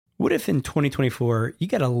What if in 2024, you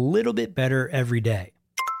got a little bit better every day?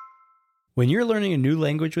 When you're learning a new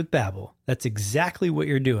language with Babbel, that's exactly what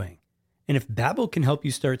you're doing. And if Babbel can help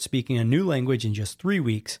you start speaking a new language in just 3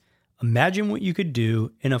 weeks, imagine what you could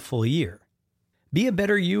do in a full year. Be a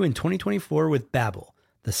better you in 2024 with Babbel,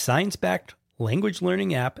 the science-backed language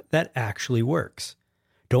learning app that actually works.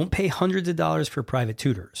 Don't pay hundreds of dollars for private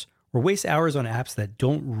tutors or waste hours on apps that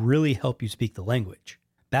don't really help you speak the language.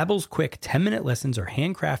 Babbel's quick 10-minute lessons are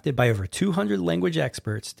handcrafted by over 200 language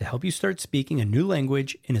experts to help you start speaking a new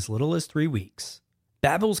language in as little as 3 weeks.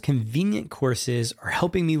 Babbel's convenient courses are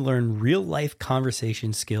helping me learn real-life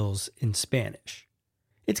conversation skills in Spanish.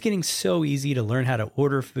 It's getting so easy to learn how to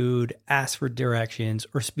order food, ask for directions,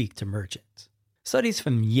 or speak to merchants. Studies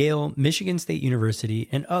from Yale, Michigan State University,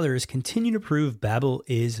 and others continue to prove Babbel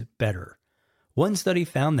is better. One study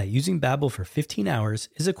found that using Babbel for 15 hours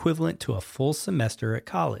is equivalent to a full semester at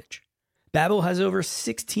college. Babbel has over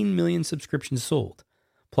 16 million subscriptions sold.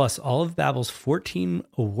 Plus, all of Babbel's 14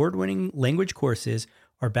 award-winning language courses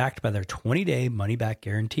are backed by their 20-day money-back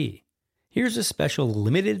guarantee. Here's a special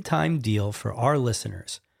limited-time deal for our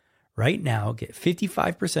listeners. Right now, get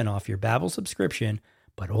 55% off your Babbel subscription,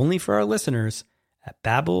 but only for our listeners at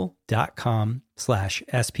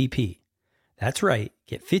babbel.com/SPP. That's right.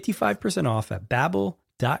 Get 55% off at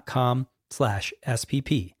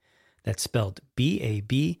babbel.com/SPP. That's spelled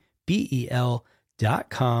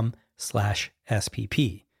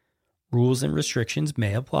BABBEL.com/SPP. Rules and restrictions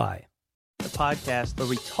may apply. The podcast where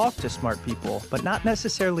we talk to smart people, but not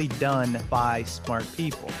necessarily done by smart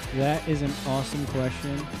people. That is an awesome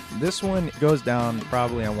question. This one goes down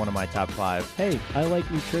probably on one of my top 5. Hey, I like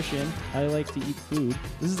nutrition. I like to eat food.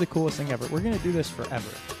 This is the coolest thing ever. We're going to do this forever.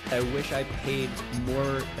 I wish I paid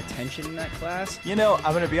more attention in that class. You know,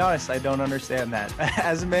 I'm going to be honest, I don't understand that.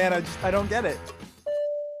 As a man, I don't get it.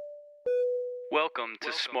 Welcome to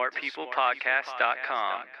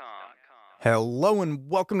smartpeoplepodcast.com. Hello and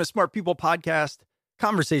welcome to Smart People Podcast,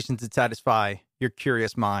 conversations that satisfy your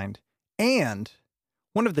curious mind, and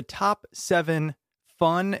one of the top 7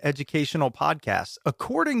 fun educational podcasts,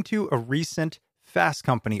 according to a recent Fast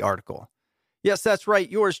Company article. Yes, that's right.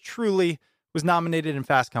 Yours truly was nominated in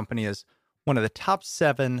Fast Company as one of the top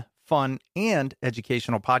 7 fun and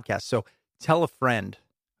educational podcasts. So tell a friend,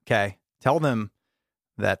 okay? Tell them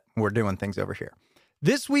that we're doing things over here.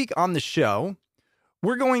 This week on the show,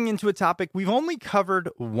 we're going into a topic we've only covered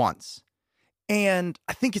once. And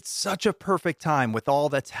I think it's such a perfect time with all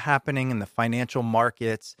that's happening in the financial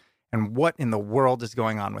markets and what in the world is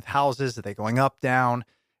going on with houses. Are they going up, down?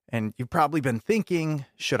 And you've probably been thinking,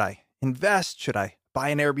 should I invest? Should I buy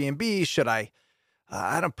an Airbnb? Should I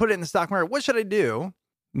don't put it in the stock market? What should I do?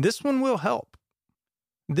 This one will help.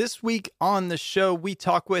 This week on the show, we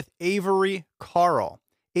talk with Avery Carl.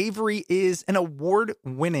 Avery is an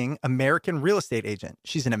award-winning American real estate agent.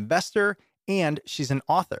 She's an investor and she's an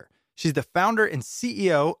author. She's the founder and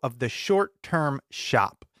CEO of The Short Term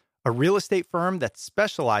Shop, a real estate firm that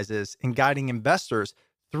specializes in guiding investors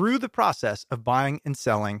through the process of buying and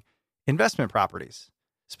selling investment properties,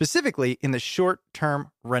 specifically in the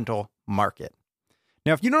short-term rental market.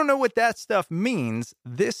 Now, if you don't know what that stuff means,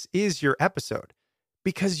 this is your episode,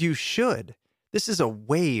 because you should. This is a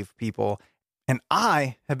wave, people. And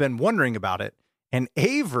I have been wondering about it, and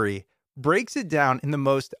Avery breaks it down in the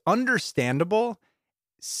most understandable,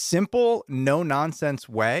 simple, no-nonsense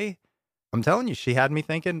way. I'm telling you, she had me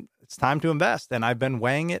thinking it's time to invest, and I've been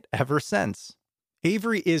weighing it ever since.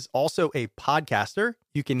 Avery is also a podcaster.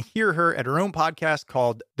 You can hear her at her own podcast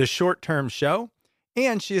called The Short Term Show,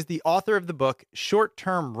 and she is the author of the book Short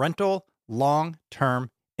Term Rental,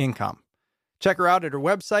 Long-Term Income. Check her out at her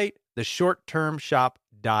website,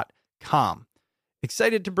 theshorttermshop.com.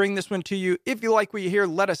 Excited to bring this one to you. If you like what you hear,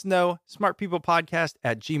 let us know.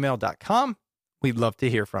 smartpeoplepodcast@gmail.com. We'd love to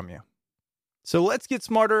hear from you. So let's get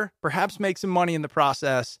smarter, perhaps make some money in the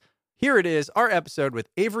process. Here it is, our episode with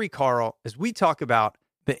Avery Carl, as we talk about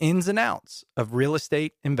the ins and outs of real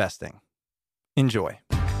estate investing. Enjoy.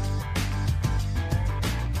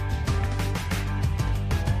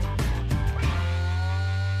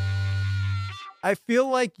 I feel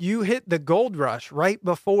like you hit the gold rush right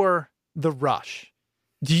before the rush.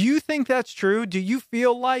 Do you think that's true? Do you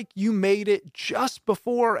feel like you made it just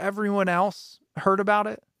before everyone else heard about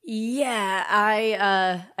it? Yeah,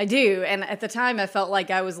 I do. And at the time, I felt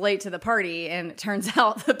like I was late to the party, and it turns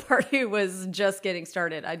out the party was just getting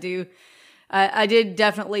started. I did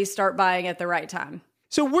definitely start buying at the right time.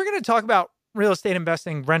 So we're going to talk about real estate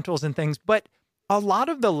investing, rentals and things, but a lot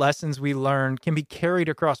of the lessons we learned can be carried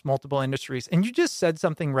across multiple industries. And you just said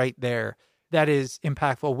something right there that is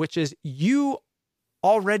impactful, which is you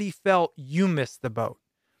already felt you missed the boat.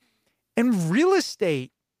 And real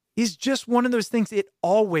estate is just one of those things. It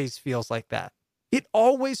always feels like that. It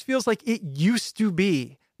always feels like it used to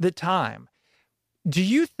be the time. Do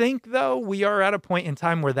you think, though, we are at a point in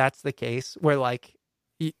time where that's the case, where like,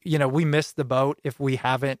 we missed the boat if we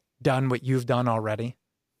haven't done what you've done already?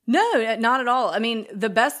 No, not at all. I mean, the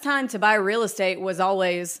best time to buy real estate was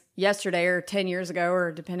always yesterday or 10 years ago,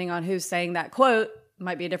 or depending on who's saying that quote,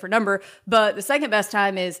 might be a different number. But the second best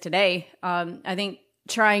time is today. I think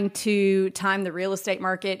trying to time the real estate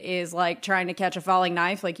market is like trying to catch a falling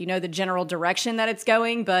knife. Like, the general direction that it's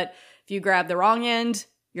going, but if you grab the wrong end,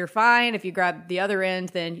 you're fine. If you grab the other end,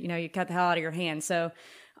 then, you cut the hell out of your hand. So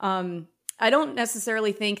I don't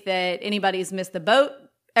necessarily think that anybody's missed the boat.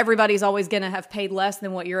 Everybody's always going to have paid less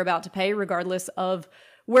than what you're about to pay, regardless of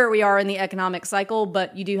where we are in the economic cycle.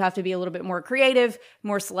 But you do have to be a little bit more creative,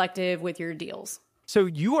 more selective with your deals. So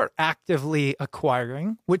you are actively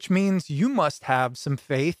acquiring, which means you must have some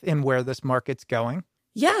faith in where this market's going.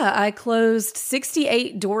 Yeah, I closed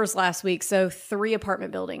 68 doors last week, so 3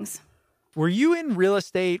 apartment buildings. Were you in real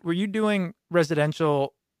estate? Were you doing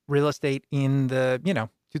residential real estate in the,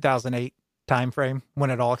 2008 timeframe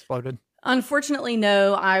when it all exploded? Unfortunately,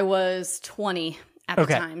 no. I was 20 at the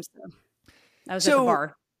time, so I was at the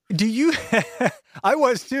bar. Do you? I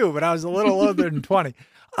was too, but I was a little older than 20.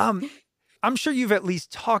 I'm sure you've at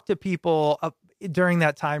least talked to people during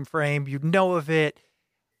that time frame. You know of it.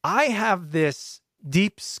 I have this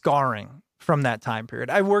deep scarring from that time period.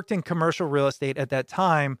 I worked in commercial real estate at that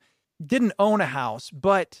time, didn't own a house,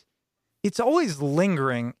 but it's always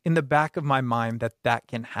lingering in the back of my mind that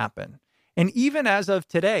can happen. And even as of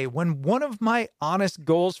today, when one of my honest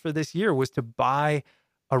goals for this year was to buy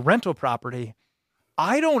a rental property,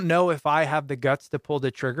 I don't know if I have the guts to pull the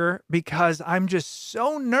trigger because I'm just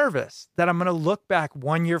so nervous that I'm going to look back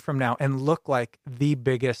 1 year from now and look like the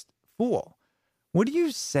biggest fool. What do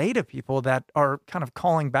you say to people that are kind of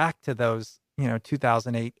calling back to those,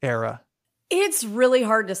 2008 era? It's really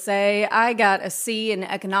hard to say. I got a C in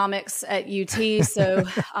economics at UT, so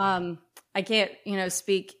I can't,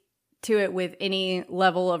 speak to it with any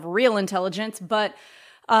level of real intelligence, but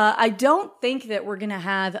I don't think that we're going to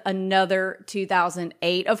have another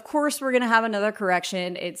 2008. Of course, we're going to have another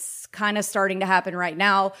correction. It's kind of starting to happen right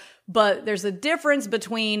now, but there's a difference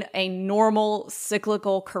between a normal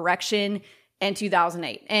cyclical correction and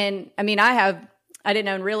 2008. And I mean, I didn't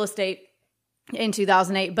own real estate in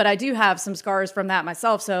 2008, but I do have some scars from that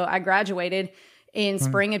myself. So I graduated in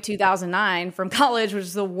spring of 2009 from college, which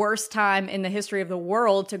is the worst time in the history of the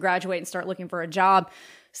world to graduate and start looking for a job.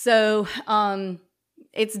 So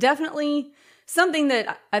it's definitely something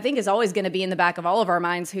that I think is always going to be in the back of all of our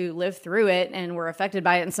minds who lived through it and were affected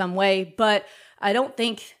by it in some way. But I don't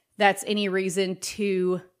think that's any reason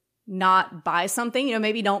to not buy something.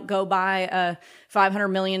 Maybe don't go buy a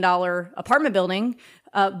 $500 million apartment building.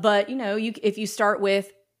 But, if you start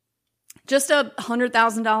with just a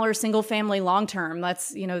 $100,000 single family long-term,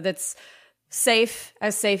 that's safe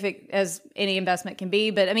as any investment can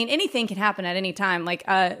be. But I mean, anything can happen at any time. Like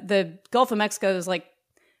the Gulf of Mexico is like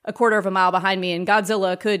a quarter of a mile behind me, and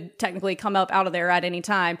Godzilla could technically come up out of there at any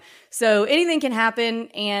time. So anything can happen.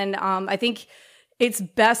 And I think it's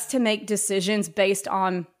best to make decisions based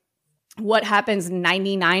on what happens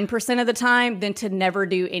 99% of the time than to never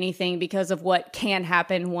do anything because of what can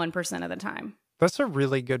happen 1% of the time. That's a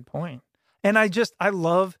really good point. And I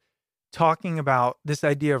love talking about this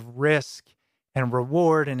idea of risk and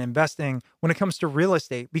reward and investing when it comes to real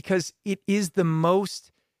estate, because it is the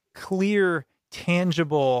most clear,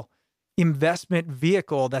 tangible investment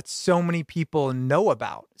vehicle that so many people know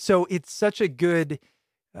about. So it's such a good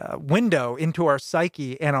window into our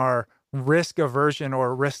psyche and our risk aversion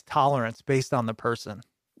or risk tolerance based on the person.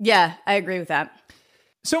 Yeah, I agree with that.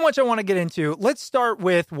 So much I want to get into. Let's start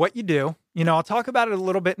with what you do. I'll talk about it a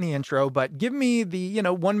little bit in the intro, but give me the,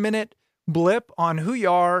 1 minute blip on who you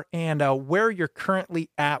are and where you're currently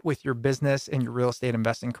at with your business and your real estate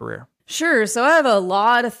investing career. Sure. So I have a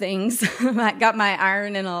lot of things. I got my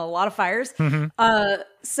iron in a lot of fires. Mm-hmm.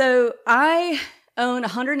 So I own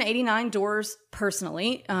 189 doors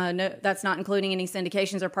personally. No, that's not including any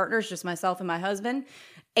syndications or partners, just myself and my husband.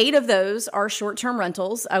 8 of those are short-term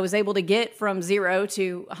rentals. I was able to get from 0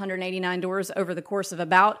 to 189 doors over the course of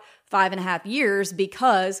about 5.5 years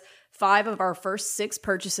because 5 of our first 6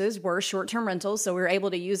 purchases were short-term rentals. So we were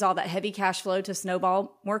able to use all that heavy cash flow to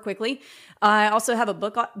snowball more quickly. I also have a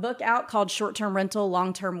book out called Short-Term Rental,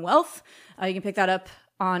 Long-Term Wealth. You can pick that up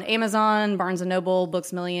on Amazon, Barnes & Noble,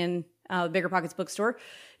 Books A Million, Bigger Pockets Bookstore,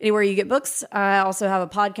 anywhere you get books. I also have a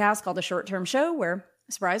podcast called The Short Term Show where,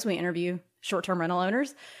 surprise, we interview short-term rental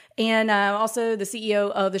owners, and also the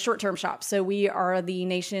CEO of the Short-Term Shop. So we are the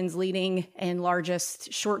nation's leading and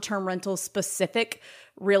largest short-term rental specific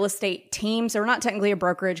real estate team. So we're not technically a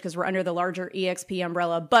brokerage because we're under the larger EXP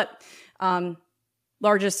umbrella, but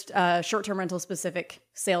largest short-term rental specific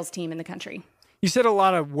sales team in the country. You said a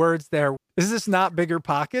lot of words there. Is this not Bigger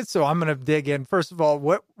Pockets? So I'm going to dig in. First of all,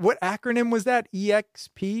 what acronym was that?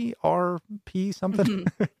 EXP, RP, something?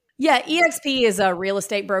 Yeah, EXP is a real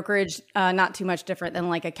estate brokerage, not too much different than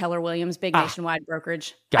like a Keller Williams big nationwide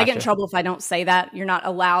brokerage. Gotcha. I get in trouble if I don't say that. You're not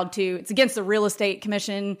allowed to. It's against the Real Estate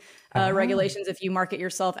Commission regulations if you market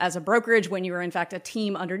yourself as a brokerage when you are in fact a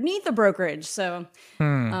team underneath a brokerage. So,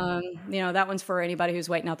 that one's for anybody who's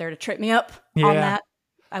waiting out there to trip me up on that.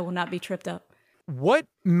 I will not be tripped up. What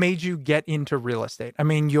made you get into real estate? I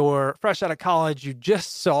mean, you're fresh out of college. You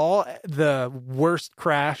just saw the worst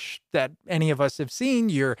crash that any of us have seen.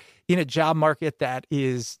 You're in a job market that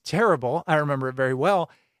is terrible. I remember it very well.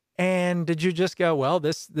 And did you just go, well,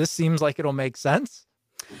 this seems like it'll make sense?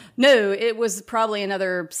 No, it was probably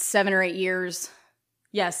another 7 or 8 years.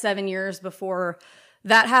 Yeah, 7 years before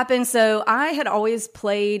that happened. So I had always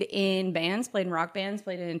played in bands, played in rock bands,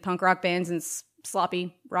 played in punk rock bands and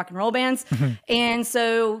sloppy rock and roll bands. And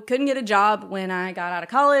so couldn't get a job when I got out of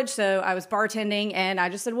college. So I was bartending and I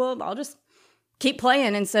just said, well, I'll just keep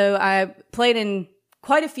playing. And so I played in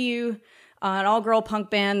quite a few, an all-girl punk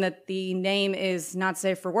band that the name is not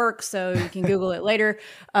safe for work. So you can Google it later.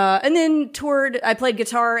 And then I played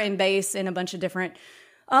guitar and bass in a bunch of different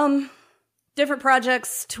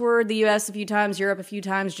projects, toured the US a few times, Europe a few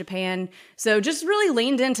times, Japan. So just really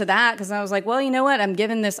leaned into that because I was like, well, you know what? I'm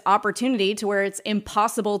given this opportunity to where it's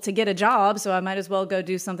impossible to get a job. So I might as well go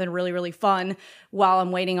do something really, really fun while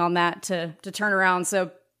I'm waiting on that to turn around.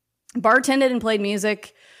 So bartended and played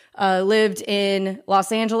music, lived in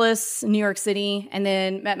Los Angeles, New York City, and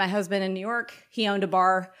then met my husband in New York. He owned a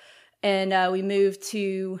bar and we moved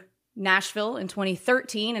to Nashville in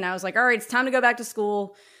 2013. And I was like, all right, it's time to go back to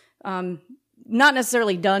school. Not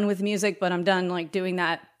necessarily done with music, but I'm done like doing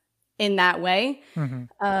that in that way.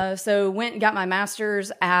 So went and got my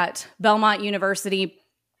master's at Belmont University.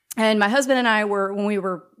 And my husband and I when we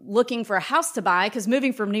were looking for a house to buy, because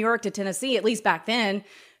moving from New York to Tennessee, at least back then,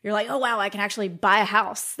 you're like, oh, wow, I can actually buy a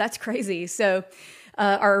house. That's crazy. So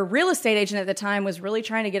our real estate agent at the time was really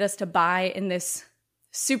trying to get us to buy in this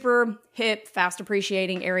super hip, fast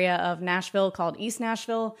appreciating area of Nashville called East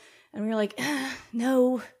Nashville. And we were like,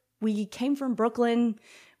 no. We came from Brooklyn.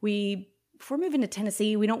 If we're moving to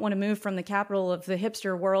Tennessee, we don't want to move from the capital of the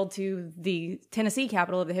hipster world to the Tennessee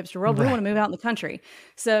capital of the hipster world. Right. We want to move out in the country.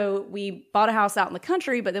 So we bought a house out in the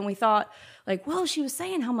country, but then we thought like, well, she was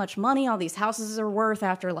saying how much money all these houses are worth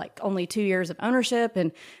after like only 2 years of ownership.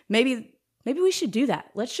 And maybe we should do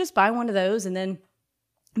that. Let's just buy one of those. And then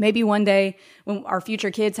maybe one day when our future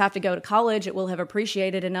kids have to go to college, it will have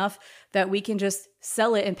appreciated enough that we can just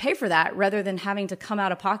sell it and pay for that rather than having to come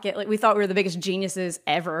out of pocket. Like we thought we were the biggest geniuses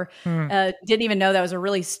ever. Didn't even know that was a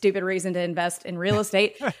really stupid reason to invest in real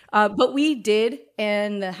estate. But we did.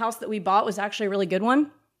 And the house that we bought was actually a really good one.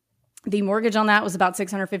 The mortgage on that was about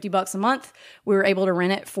 $650 a month. We were able to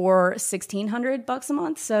rent it for $1,600 a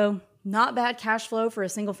month. So not bad cash flow for a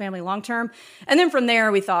single family long-term. And then from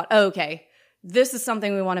there we thought, oh, okay, this is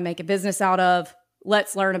something we want to make a business out of.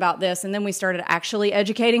 Let's learn about this. And then we started actually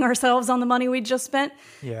educating ourselves on the money we just spent.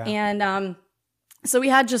 Yeah. And so we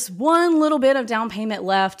had just one little bit of down payment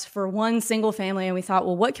left for one single family. And we thought,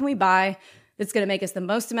 well, what can we buy that's going to make us the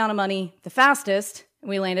most amount of money the fastest? And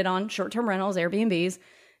we landed on short-term rentals, Airbnbs.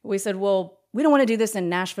 We said, well, we don't want to do this in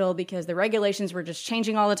Nashville because the regulations were just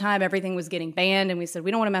changing all the time. Everything was getting banned. And we said,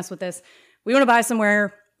 we don't want to mess with this. We want to buy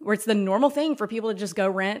somewhere where it's the normal thing for people to just go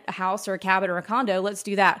rent a house or a cabin or a condo. Let's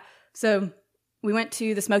do that. So we went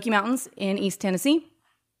to the Smoky Mountains in East Tennessee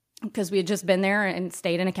because we had just been there and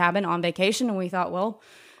stayed in a cabin on vacation. And we thought, well,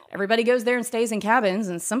 everybody goes there and stays in cabins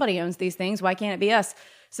and somebody owns these things. Why can't it be us?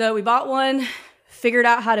 So we bought one, figured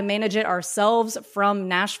out how to manage it ourselves from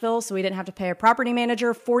Nashville. So we didn't have to pay a property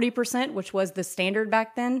manager 40%, which was the standard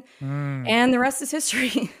back then. And the rest is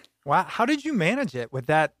history. Wow. How did you manage it with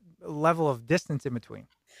that level of distance in between?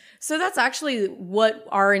 So that's actually what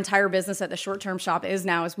our entire business at the Short-Term Shop is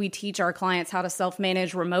now, is we teach our clients how to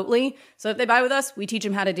self-manage remotely. So if they buy with us, we teach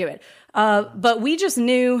them how to do it. But we just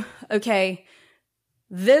knew, okay,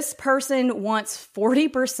 this person wants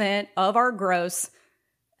 40% of our gross.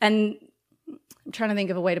 And I'm trying to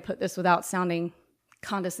think of a way to put this without sounding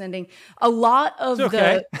condescending. A lot of the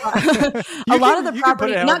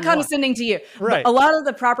property, not condescending to you, right. A lot of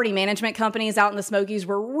the property management companies out in the Smokies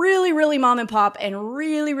were really, really mom and pop and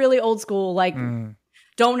really, really old school. Like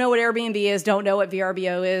don't know what Airbnb is, don't know what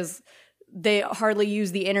VRBO is. they hardly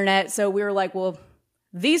use the internet. So we were like, well,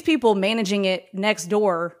 these people managing it next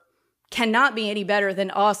door cannot be any better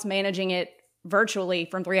than us managing it virtually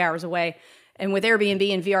from 3 hours away. And with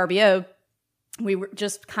Airbnb and VRBO, we were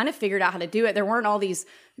just kind of figured out how to do it. There weren't all these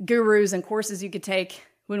gurus and courses you could take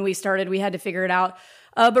when we started. We had to figure it out.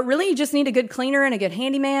 But really, you just need a good cleaner and a good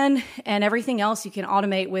handyman, and everything else you can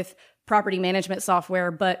automate with property management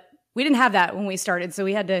software. But we didn't have that when we started, so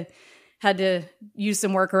we had to use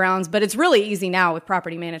some workarounds. But it's really easy now with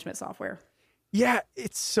property management software. Yeah,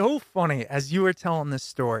 it's so funny as you were telling this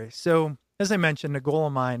story. So as I mentioned, a goal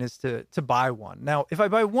of mine is to buy one. Now, if I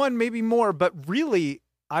buy one, maybe more, but really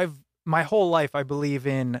my whole life, I believe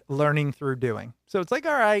in learning through doing. So it's like,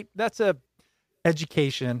 all right, that's a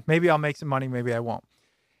education. Maybe I'll make some money. Maybe I won't.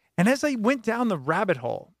 And as I went down the rabbit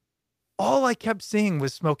hole, all I kept seeing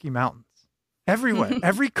was Smoky Mountains everywhere,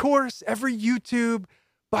 every course, every YouTube,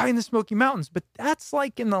 buying the Smoky Mountains. But that's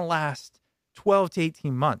like in the last 12 to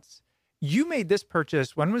 18 months. You made this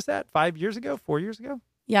purchase. When was that? 5 years ago? 4 years ago?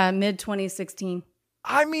 Yeah, mid 2016.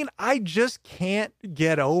 I mean, I just can't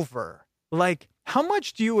get over. Like, how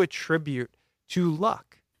much do you attribute to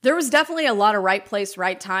luck? There was definitely a lot of right place,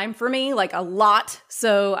 right time for me, like a lot.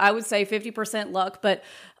 So I would say 50% luck. But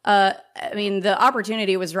I mean, the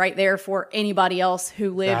opportunity was right there for anybody else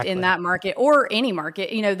who lived in that market or any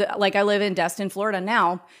market. You know, like I live in Destin, Florida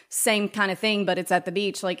now, same kind of thing, but it's at the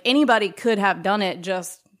beach. Like anybody could have done it,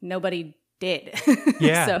 just nobody did.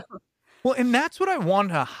 Yeah. Well, and that's what I want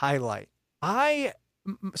to highlight.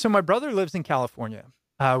 So my brother lives in California.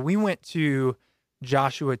 We went to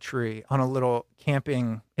Joshua Tree on a little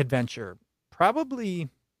camping adventure probably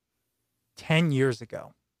 10 years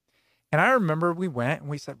ago. And I remember we went and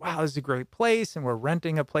we said, wow, this is a great place. And we're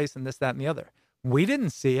renting a place and this, that, and the other. We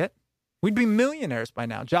didn't see it. We'd be millionaires by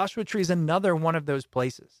now. Joshua Tree is another one of those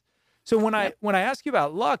places. So when I ask you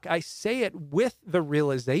about luck, I say it with the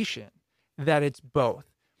realization that it's both.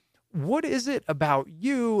 What is it about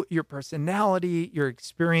you, your personality, your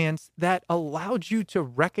experience that allowed you to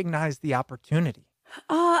recognize the opportunity?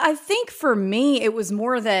 I think for me, it was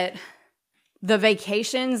more that the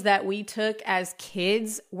vacations that we took as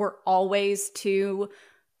kids were always to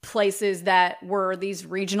places that were these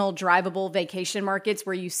regional drivable vacation markets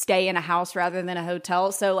where you stay in a house rather than a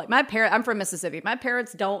hotel. So like I'm from Mississippi. My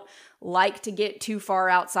parents don't like to get too far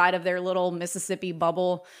outside of their little Mississippi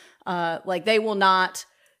bubble. Like they will not,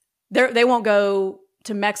 they won't go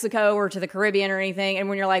to Mexico or to the Caribbean or anything. And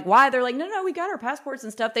when you're like, why? They're like, no, we got our passports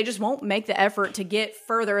and stuff. They just won't make the effort to get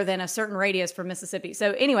further than a certain radius from Mississippi.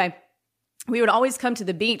 So anyway, we would always come to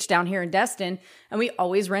the beach down here in Destin, and we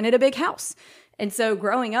always rented a big house. And so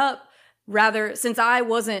growing up, since I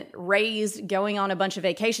wasn't raised going on a bunch of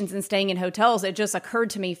vacations and staying in hotels, it just occurred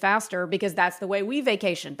to me faster because that's the way we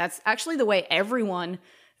vacation. That's actually the way everyone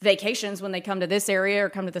vacations when they come to this area or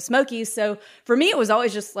come to the Smokies. So for me, it was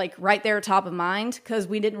always just like right there top of mind because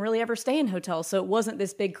we didn't really ever stay in hotels. So it wasn't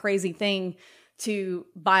this big crazy thing to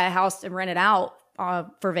buy a house and rent it out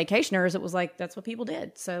for vacationers. It was like, that's what people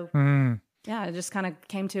did. So yeah, it just kind of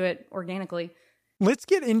came to it organically. Let's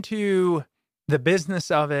get into the business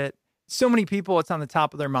of it. So many people, it's on the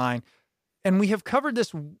top of their mind. And we have covered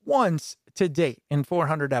this once to date in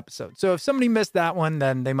 400 episodes. So if somebody missed that one,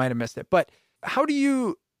 then they might have missed it. But how do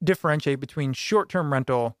you differentiate between short-term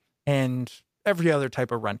rental and every other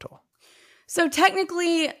type of rental? So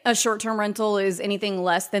technically, a short-term rental is anything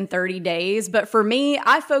less than 30 days. But for me,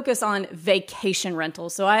 I focus on vacation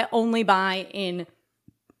rentals. So I only buy in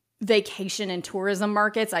vacation and tourism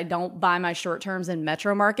markets. I don't buy my short terms in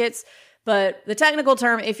metro markets. But the technical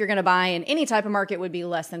term, if you're going to buy in any type of market, would be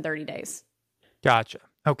less than 30 days. Gotcha.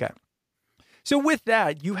 Okay. So with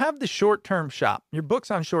that, you have the short-term shop. Your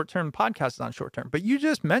book's on short-term, podcast is on short-term. But you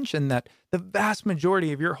just mentioned that the vast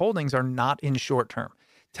majority of your holdings are not in short-term.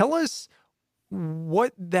 Tell us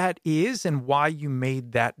what that is and why you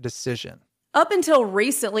made that decision. Up until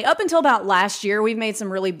recently, up until about last year, we've made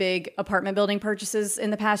some really big apartment building purchases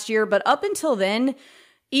in the past year. But up until then,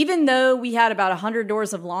 even though we had about 100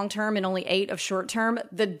 doors of long-term and only 8 of short-term,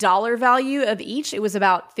 the dollar value of each, it was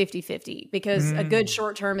about 50-50 because a good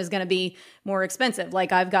short-term is going to be more expensive.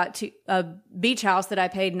 Like I've got a beach house that I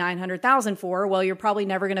paid $900,000 for. Well, you're probably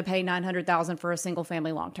never going to pay $900,000 for a single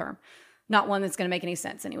family long-term. Not one that's going to make any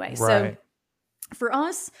sense anyway. Right. So for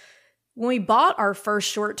us, when we bought our first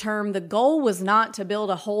short term, the goal was not to build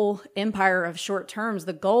a whole empire of short terms.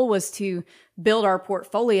 The goal was to build our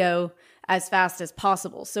portfolio as fast as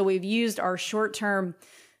possible. So we've used our short term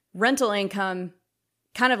rental income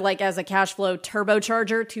kind of like as a cash flow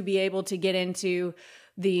turbocharger to be able to get into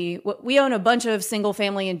we own a bunch of single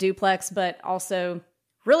family and duplex, but also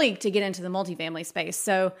really to get into the multifamily space.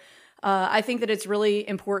 So I think that it's really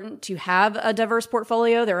important to have a diverse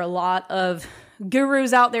portfolio. There are a lot of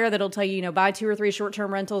gurus out there that'll tell you, buy 2 or 3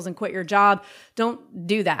 short-term rentals and quit your job. Don't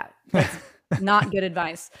do that. That's not good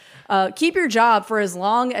advice. Keep your job for as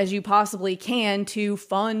long as you possibly can to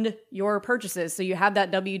fund your purchases. So you have that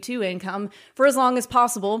W-2 income for as long as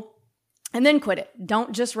possible, and then quit it.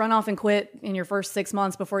 Don't just run off and quit in your first 6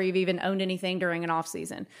 months before you've even owned anything during an off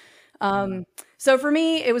season. So for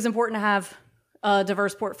me, it was important to have a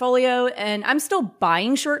diverse portfolio, and I'm still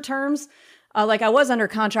buying short terms. I was under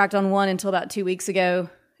contract on one until about 2 weeks ago.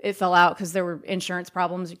 It fell out because there were insurance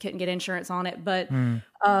problems. You couldn't get insurance on it, but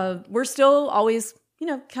we're still always,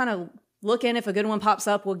 kind of looking. If a good one pops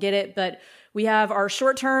up, we'll get it. But we have our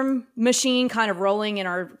short-term machine kind of rolling in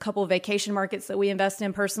our couple of vacation markets that we invest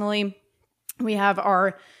in personally. We have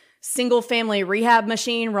our single-family rehab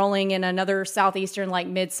machine rolling in another southeastern,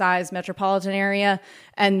 mid-sized metropolitan area,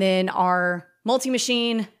 and then our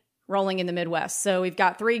multi-machine rolling in the Midwest. So we've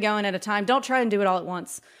got 3 going at a time. Don't try and do it all at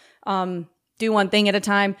once. Do one thing at a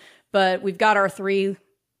time, but we've got our 3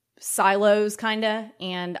 silos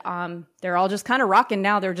and they're all just kind of rocking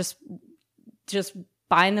now. They're just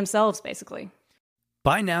buying themselves, basically.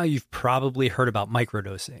 By now, you've probably heard about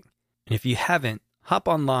microdosing. And if you haven't, hop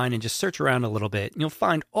online and just search around a little bit, and you'll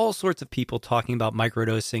find all sorts of people talking about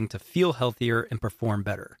microdosing to feel healthier and perform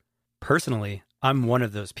better. Personally, I'm one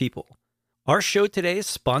of those people. Our show today is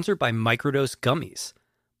sponsored by Microdose Gummies.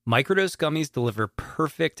 Microdose Gummies deliver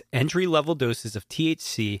perfect entry-level doses of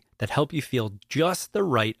THC that help you feel just the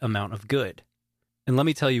right amount of good. And let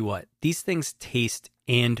me tell you what, these things taste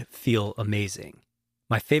and feel amazing.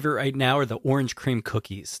 My favorite right now are the orange cream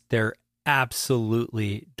cookies. They're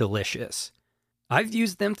absolutely delicious. I've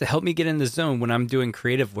used them to help me get in the zone when I'm doing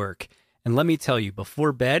creative work. And let me tell you,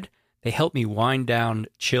 before bed, they help me wind down,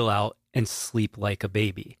 chill out, and sleep like a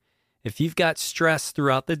baby. If you've got stress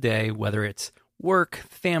throughout the day, whether it's work,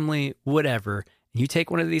 family, whatever, and you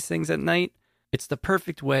take one of these things at night, it's the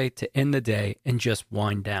perfect way to end the day and just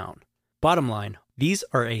wind down. Bottom line, these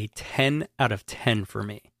are a 10 out of 10 for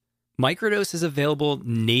me. Microdose is available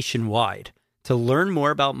nationwide. To learn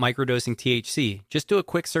more about microdosing THC, just do a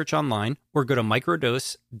quick search online or go to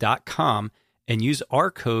microdose.com and use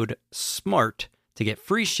our code SMART to get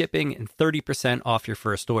free shipping and 30% off your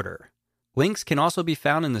first order. Links can also be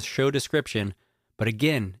found in the show description, but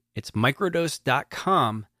again, it's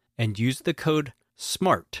microdose.com and use the code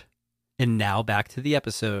SMART. And now back to the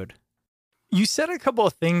episode. You said a couple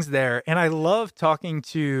of things there, and I love talking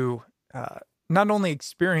to not only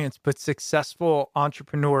experienced, but successful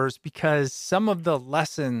entrepreneurs, because some of the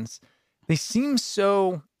lessons, they seem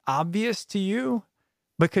so obvious to you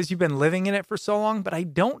because you've been living in it for so long, but I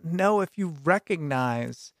don't know if you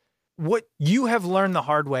recognize what you have learned the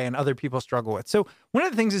hard way and other people struggle with. So one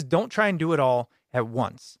of the things is don't try and do it all at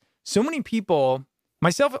once. So many people,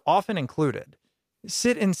 myself often included,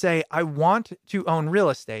 sit and say, I want to own real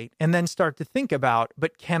estate, and then start to think about,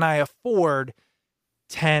 but can I afford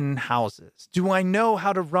 10 houses? Do I know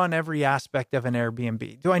how to run every aspect of an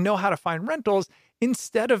Airbnb? Do I know how to find rentals,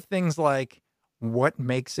 instead of things like what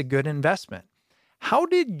makes a good investment? How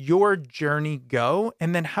did your journey go?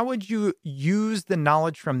 And then how would you use the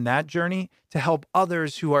knowledge from that journey to help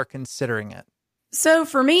others who are considering it? So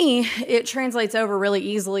for me, it translates over really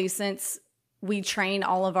easily since we train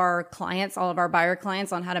all of our clients, all of our buyer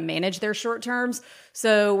clients on how to manage their short terms.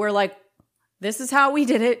 So we're like, this is how we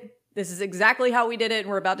did it. This is exactly how we did it. And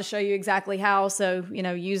we're about to show you exactly how. So,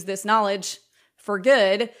 use this knowledge for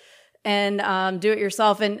good and do it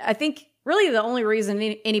yourself. And I think really the only reason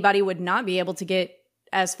anybody would not be able to get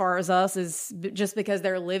as far as us is just because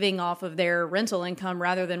they're living off of their rental income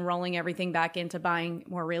rather than rolling everything back into buying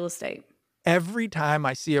more real estate. Every time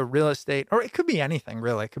I see a real estate, or it could be anything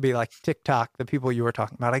really, it could be like TikTok, the people you were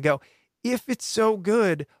talking about, I go, if it's so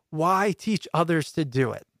good, why teach others to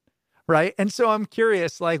do it? Right. And so I'm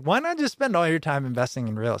curious, why not just spend all your time investing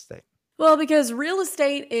in real estate? Well, because real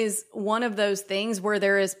estate is one of those things where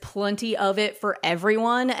there is plenty of it for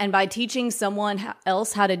everyone. And by teaching someone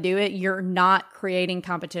else how to do it, you're not creating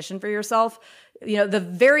competition for yourself. The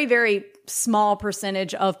very, very small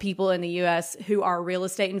percentage of people in the U.S. who are real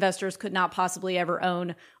estate investors could not possibly ever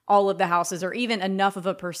own all of the houses or even enough of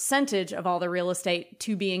a percentage of all the real estate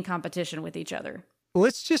to be in competition with each other.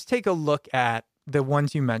 Let's just take a look at the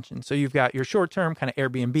ones you mentioned. So you've got your short-term kind of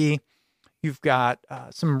Airbnb. You've got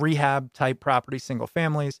some rehab type properties, single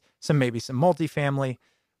families, maybe some multifamily,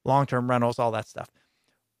 long-term rentals, all that stuff.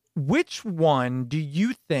 Which one do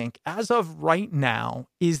you think, as of right now,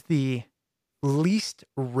 is the least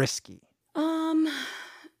risky?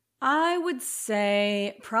 I would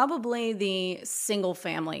say probably the single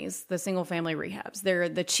family rehabs. They're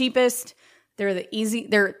the cheapest. They're the easy.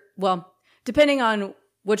 Well, depending on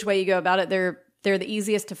which way you go about it, they're the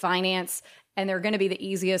easiest to finance, and they're going to be the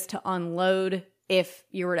easiest to unload if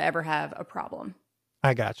you were to ever have a problem.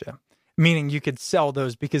 I gotcha. Meaning you could sell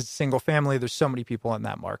those because single family, there's so many people in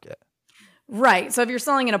that market. Right. So if you're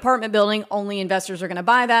selling an apartment building, only investors are going to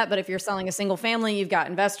buy that. But if you're selling a single family, you've got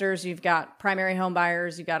investors, you've got primary home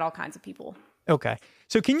buyers, you've got all kinds of people. Okay.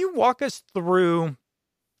 So can you walk us through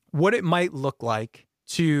what it might look like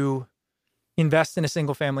to invest in a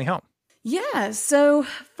single family home? Yeah. So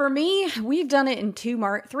for me, we've done it in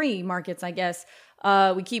three markets, I guess.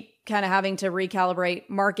 We keep kind of having to recalibrate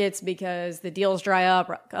markets because the deals dry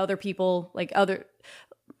up. Other people,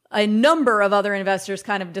 a number of other investors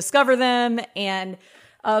kind of discover them. And,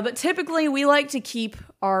 but typically we like to keep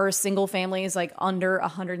our single families like under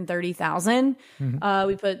 130,000. Mm-hmm.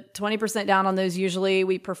 We put 20% down on those. Usually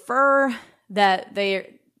we prefer that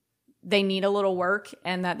they need a little work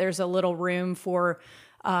and that there's a little room for,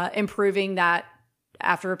 improving that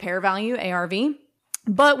after repair value, ARV.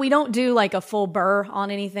 But we don't do like a full burr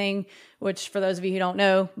on anything, which for those of you who don't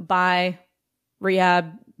know, buy,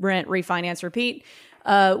 rehab, rent, refinance, repeat.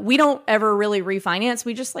 We don't ever really refinance.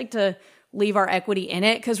 We just like to leave our equity in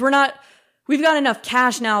it because we've got enough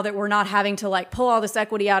cash now that we're not having to like pull all this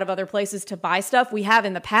equity out of other places to buy stuff. We have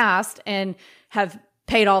in the past and have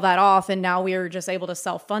paid all that off. And now we are just able to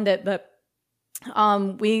self-fund it. But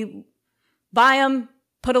we buy them,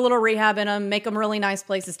 put a little rehab in them, make them really nice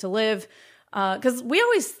places to live. Because we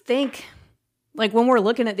always think, like when we're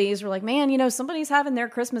looking at these, we're like, man, somebody's having their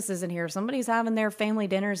Christmases in here. Somebody's having their family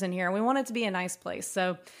dinners in here. And we want it to be a nice place.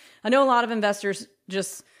 So I know a lot of investors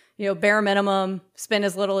just, bare minimum, spend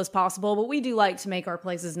as little as possible. But we do like to make our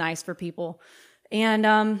places nice for people.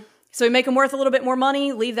 And so we make them worth a little bit more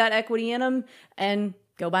money, leave that equity in them, and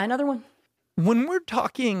go buy another one. When we're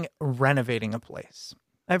talking renovating a place,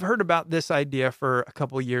 I've heard about this idea for a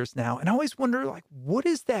couple of years now. And I always wonder, like, what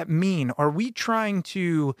does that mean? Are we trying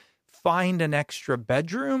to find an extra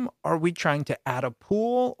bedroom? Are we trying to add a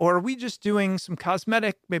pool? Or are we just doing some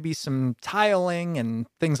cosmetic, maybe some tiling and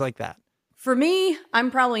things like that? For me, I'm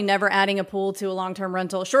probably never adding a pool to a long-term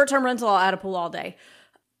rental. Short-term rental, I'll add a pool all day.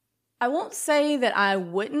 I won't say that I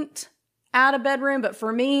wouldn't add a bedroom, but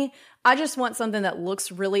for me, I just want something that looks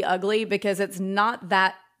really ugly because it's not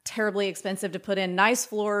that terribly expensive to put in nice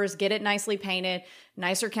floors, get it nicely painted,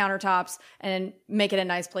 nicer countertops, and make it a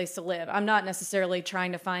nice place to live. I'm not necessarily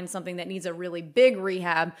trying to find something that needs a really big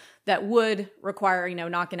rehab that would require,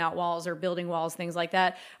 knocking out walls or building walls, things like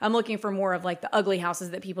that. I'm looking for more of like the ugly houses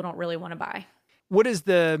that people don't really want to buy. What does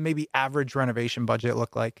the maybe average renovation budget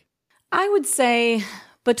look like? I would say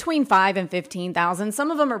between $5,000 and $15,000. Some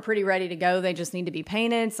of them are pretty ready to go. They just need to be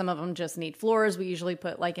painted. Some of them just need floors. We usually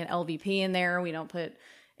put like an LVP in there. We don't put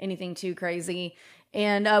anything too crazy.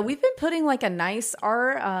 And we've been putting like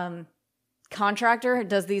our contractor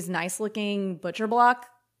does these nice looking butcher block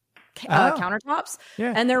countertops.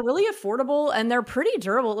 Yeah. And they're really affordable and they're pretty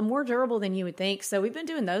durable, more durable than you would think. So we've been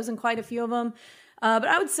doing those in quite a few of them. But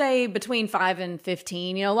I would say between 5 and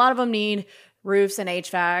 15, a lot of them need roofs and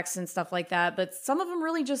HVACs and stuff like that. But some of them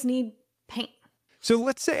really just need paint. So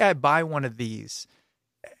let's say I buy one of these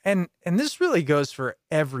and this really goes for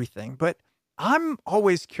everything, but I'm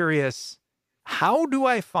always curious, how do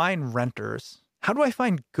I find renters? How do I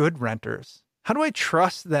find good renters? How do I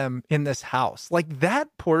trust them in this house? Like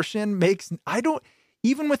that portion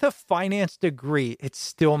even with a finance degree, it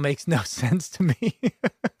still makes no sense to me.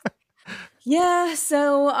 Yeah.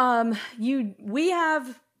 So, we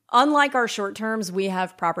have, unlike our short terms, we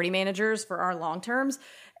have property managers for our long terms.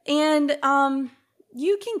 And,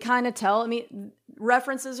 you can kind of tell,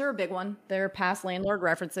 references are a big one. They're past landlord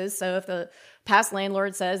references. So if the past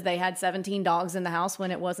landlord says they had 17 dogs in the house when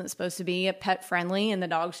it wasn't supposed to be pet friendly and the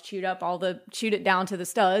dogs chewed it down to the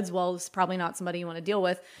studs, well, it's probably not somebody you want to deal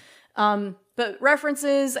with. But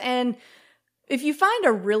references, and if you find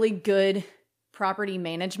a really good property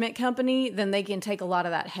management company, then they can take a lot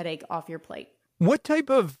of that headache off your plate. What type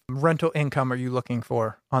of rental income are you looking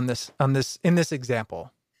for in this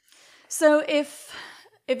example? So if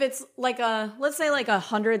it's like let's say like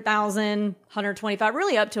 100,000, 125,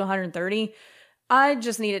 really up to 130, I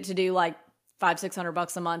just need it to do like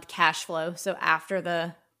 $500-600 a month cash flow. So after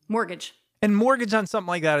the mortgage. And mortgage on something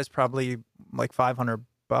like that is probably like $500,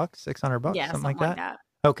 $600, yeah, something like that.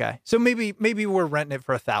 Okay. So maybe we're renting it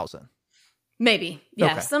for $1,000. Maybe.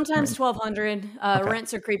 Yeah. Okay. Sometimes 1,200. Okay.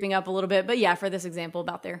 Rents are creeping up a little bit, but yeah, for this example,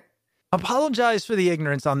 about there. Apologize for the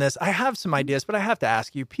ignorance on this. I have some ideas, but I have to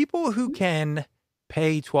ask you, people who can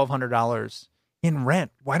pay $1,200 in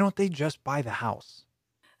rent? Why don't they just buy the house?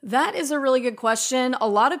 That is a really good question. A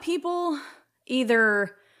lot of people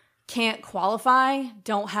either can't qualify,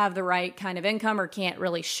 don't have the right kind of income, or can't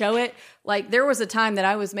really show it. Like there was a time that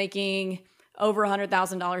I was making over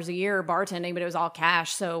 $100,000 a year bartending, but it was all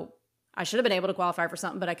cash. So I should have been able to qualify for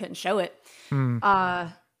something, but I couldn't show it.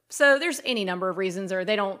 So there's any number of reasons, or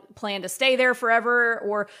they don't plan to stay there forever.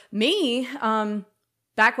 Or me,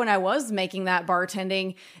 back when I was making that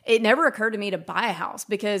bartending, it never occurred to me to buy a house,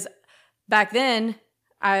 because back then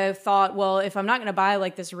I thought, well, if I'm not going to buy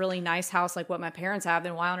like this really nice house like what my parents have,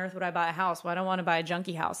 then why on earth would I buy a house? Well, I don't want to buy a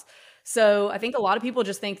junky house. So I think a lot of people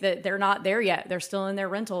just think that they're not there yet. They're still in their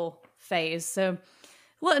rental phase. So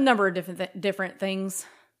a number of different things.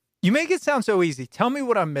 You make it sound so easy. Tell me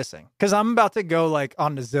what I'm missing, because I'm about to go like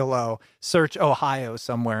on to Zillow, search Ohio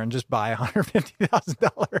somewhere, and just buy a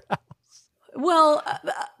 $150,000 house. Well,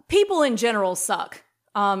 people in general suck.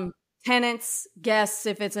 Tenants, guests,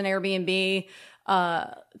 if it's an Airbnb,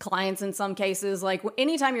 clients in some cases. Like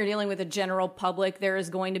anytime you're dealing with a general public, there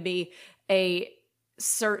is going to be a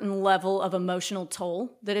certain level of emotional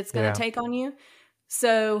toll that it's going to take on you.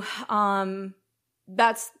 So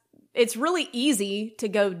it's really easy to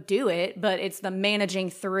go do it, but it's the managing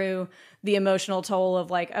through the emotional toll of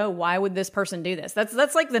like, oh, why would this person do this?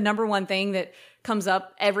 That's like the number one thing that comes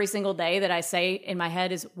up every single day that I say in my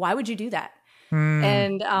head is, why would you do that?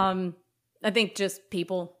 And I think just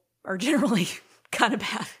people are generally kind of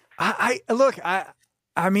bad.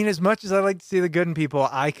 I mean, as much as I like to see the good in people,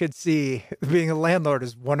 I could see being a landlord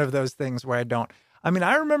is one of those things where I don't. I mean,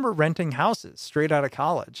 I remember renting houses straight out of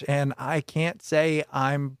college, and I can't say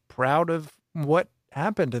I'm proud of what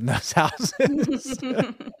happened in those houses.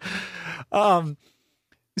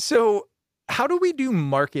 So how do we do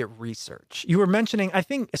market research? You were mentioning, I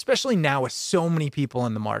think, especially now with so many people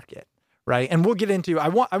in the market, right? And we'll get into, I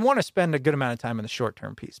want to spend a good amount of time in the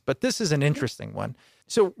short-term piece, but this is an interesting one.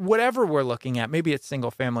 So whatever we're looking at, maybe it's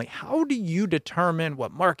single family, how do you determine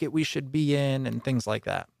what market we should be in and things like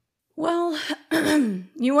that? Well,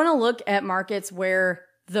 you want to look at markets where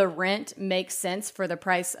the rent makes sense for the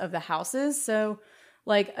price of the houses. So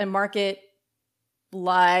like a market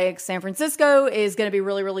like San Francisco is going to be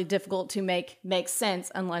really, really difficult to make sense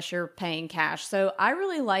unless you're paying cash. So I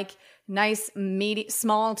really like nice,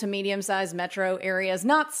 small to medium-sized metro areas,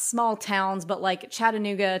 not small towns, but like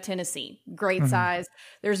Chattanooga, Tennessee, great size.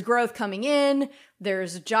 There's growth coming in,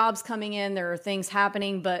 there's jobs coming in, there are things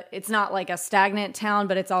happening, but it's not like a stagnant town,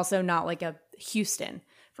 but it's also not like a Houston,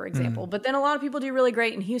 for example. But then a lot of people do really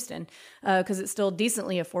great in Houston because it's still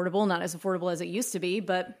decently affordable, not as affordable as it used to be,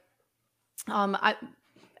 but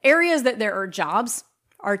areas that there are jobs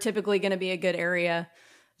are typically going to be a good area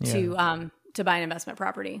to buy an investment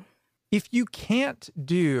property. If you can't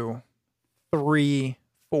do 3,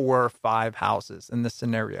 4, 5 houses in this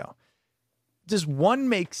scenario, does one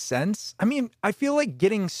make sense? I mean, I feel like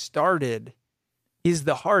getting started is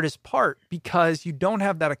the hardest part because you don't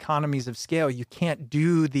have that economies of scale. You can't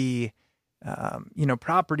do the,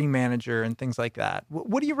 property manager and things like that.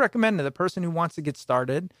 What do you recommend to the person who wants to get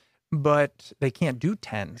started, but they can't do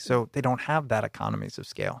 10, so they don't have that economies of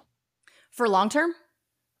scale? For long term?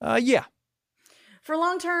 Yeah. For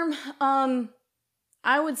long term,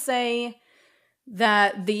 I would say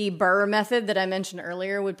that the BRRRR method that I mentioned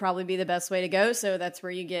earlier would probably be the best way to go. So that's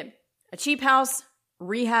where you get a cheap house,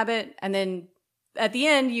 rehab it, and then at the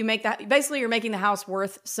end, you make that, basically you're making the house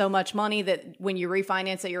worth so much money that when you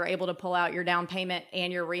refinance it, you're able to pull out your down payment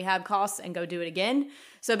and your rehab costs and go do it again.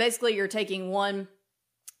 So basically you're taking one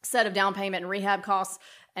set of down payment and rehab costs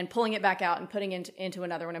and pulling it back out and putting it into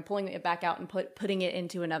another one and pulling it back out and putting it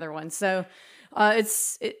into another one. So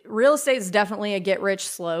real estate is definitely a get rich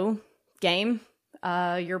slow game.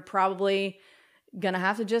 You're probably going to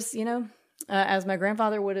have to just, as my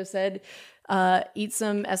grandfather would have said, eat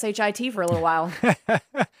some SHIT for a little while.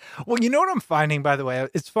 Well, you know what I'm finding, by the way?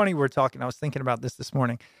 It's funny we're talking. I was thinking about this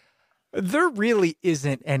morning. There really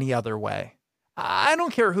isn't any other way. I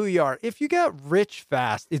don't care who you are. If you get rich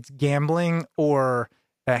fast, it's gambling or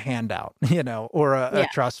a handout, or a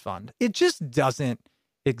trust fund. It just doesn't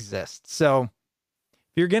exist. So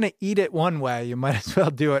if you're going to eat it one way, you might as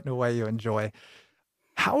well do it in a way you enjoy.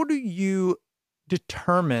 How do you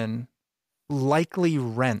determine likely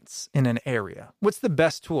rents in an area? What's the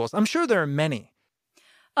best tools? I'm sure there are many.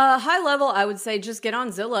 High level, I would say just get on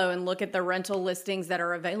Zillow and look at the rental listings that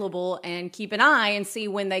are available and keep an eye and see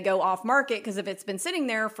when they go off market. Because if it's been sitting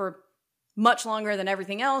there for much longer than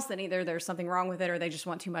everything else, then either there's something wrong with it or they just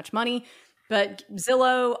want too much money. But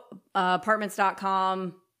Zillow,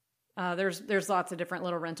 apartments.com, there's lots of different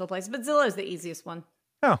little rental places, but Zillow is the easiest one.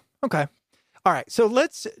 Oh, okay. All right. So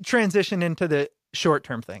let's transition into the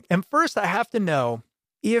short-term thing. And first, I have to know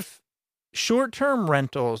if short-term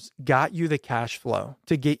rentals got you the cash flow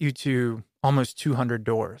to get you to almost 200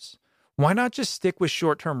 doors, why not just stick with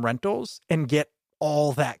short-term rentals and get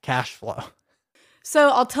all that cash flow? So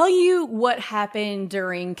I'll tell you what happened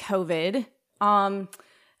during COVID. And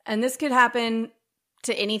this could happen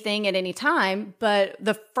to anything at any time. But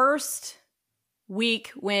the first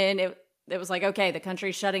week when it was like, okay, the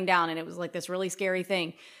country's shutting down and it was like this really scary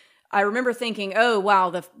thing, I remember thinking, oh,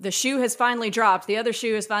 wow, the shoe has finally dropped. The other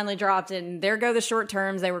shoe has finally dropped. And there go the short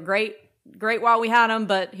terms. They were great while we had them.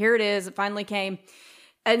 But here it is. It finally came.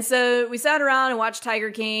 And so we sat around and watched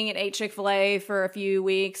Tiger King and ate Chick-fil-A for a few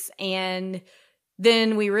weeks. And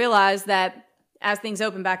then we realized that as things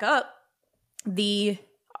opened back up, the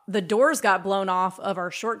doors got blown off of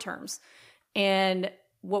our short terms. And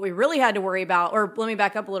what we really had to worry about, or let me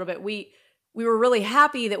back up a little bit, we were really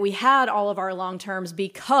happy that we had all of our long terms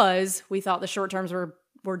because we thought the short terms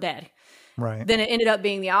were dead. Right. Then it ended up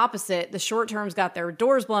being the opposite. The short terms got their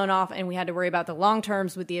doors blown off and we had to worry about the long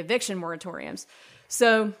terms with the eviction moratoriums.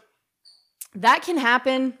 So that can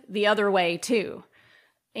happen the other way too.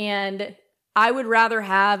 And I would rather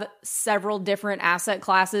have several different asset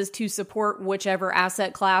classes to support whichever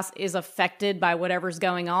asset class is affected by whatever's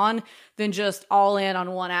going on than just all in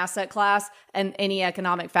on one asset class and any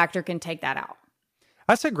economic factor can take that out.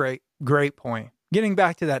 That's a great point. Getting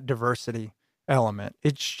back to that diversity element,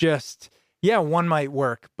 it's just, yeah, one might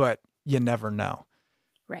work, but you never know.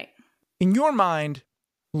 Right. In your mind,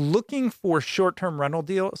 looking for short-term rental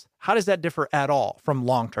deals, how does that differ at all from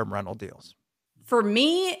long-term rental deals? For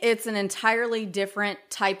me, it's an entirely different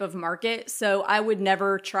type of market. So I would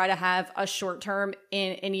never try to have a short term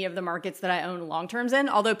in any of the markets that I own long terms in,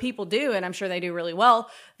 although people do, and I'm sure they do really well.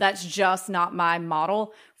 That's just not my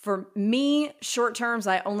model. For me, short terms,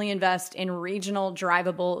 I only invest in regional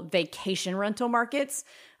drivable vacation rental markets.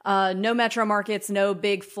 No metro markets, no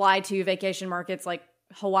big fly to vacation markets like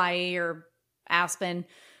Hawaii or Aspen.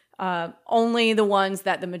 Only the ones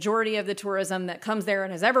that the majority of the tourism that comes there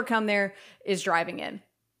and has ever come there is driving in.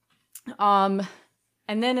 And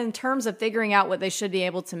then in terms of figuring out what they should be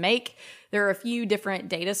able to make, there are a few different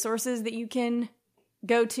data sources that you can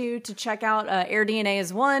go to check out. AirDNA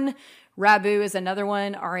is one, Rabu is another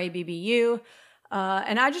one, RABBU.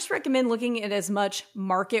 And I just recommend looking at as much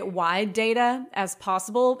market-wide data as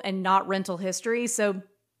possible and not rental history. So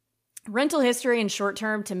rental history and short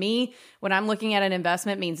term, to me, when I'm looking at an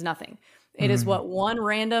investment, means nothing. It is what one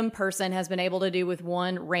random person has been able to do with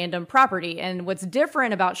one random property. And what's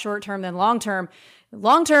different about short term than long term,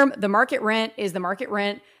 the market rent is the market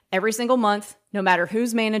rent every single month, no matter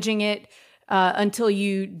who's managing it, until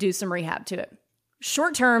you do some rehab to it.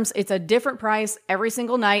 Short terms, it's a different price every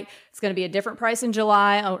single night. It's going to be a different price in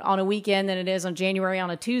July on a weekend than it is on January on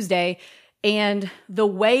a Tuesday. And the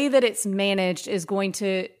way that it's managed is going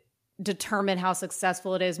to determine how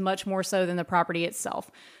successful it is, much more so than the property itself.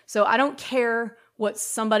 So I don't care what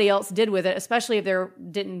somebody else did with it, especially if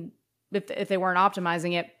they weren't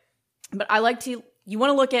optimizing it. But you want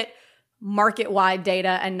to look at market-wide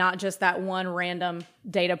data and not just that one random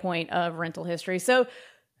data point of rental history. So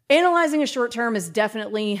analyzing a short term is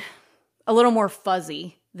definitely a little more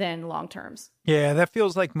fuzzy than long terms. Yeah, that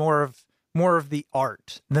feels like more of the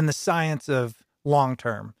art than the science of long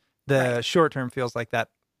term. The short term feels like that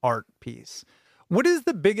art piece. What is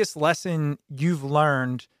the biggest lesson you've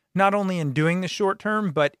learned, not only in doing the short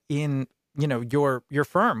term, but in, your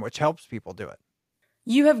firm, which helps people do it?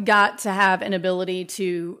 You have got to have an ability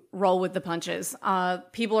to roll with the punches.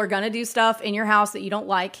 People are going to do stuff in your house that you don't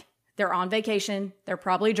like. They're on vacation. They're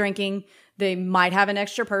probably drinking. They might have an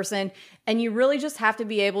extra person. And you really just have to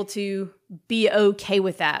be able to be okay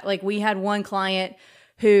with that. Like we had one client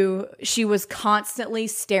who she was constantly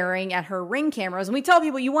staring at her Ring cameras. And we tell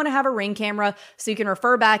people you want to have a Ring camera so you can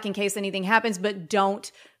refer back in case anything happens, but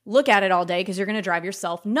don't look at it all day because you're going to drive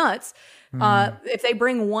yourself nuts. If they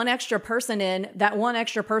bring one extra person in, that one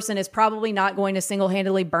extra person is probably not going to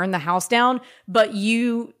single-handedly burn the house down, but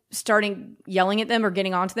you starting yelling at them or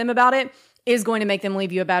getting onto them about it is going to make them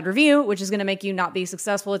leave you a bad review, which is going to make you not be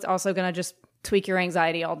successful. It's also going to just tweak your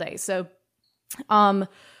anxiety all day. So,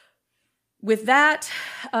 with that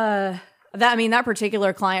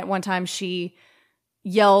particular client, one time she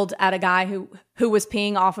yelled at a guy who was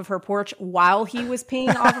peeing off of her porch while he was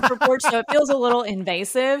peeing off of her porch. So it feels a little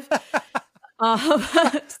invasive.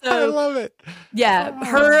 I love it. Yeah.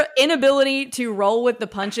 Her inability to roll with the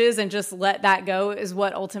punches and just let that go is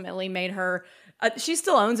what ultimately made her, she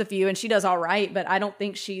still owns a few and she does all right, but I don't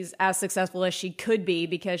think she's as successful as she could be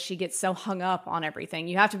because she gets so hung up on everything.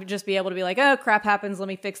 You have to just be able to be like, oh, crap happens. Let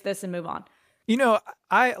me fix this and move on.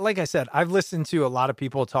 Like I said, I've listened to a lot of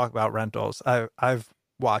people talk about rentals. I've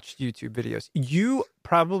watched YouTube videos. You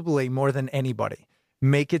probably more than anybody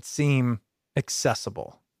make it seem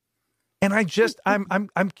accessible. And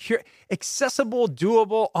I'm curious, accessible,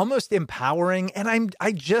 doable, almost empowering. And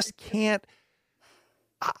I just can't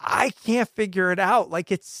figure it out.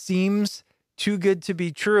 Like, it seems too good to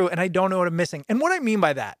be true. And I don't know what I'm missing. And what I mean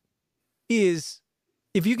by that is,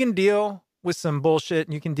 if you can deal with some bullshit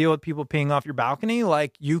and you can deal with people peeing off your balcony,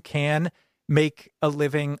 like, you can make a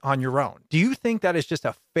living on your own. Do you think that is just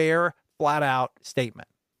a fair, flat out statement?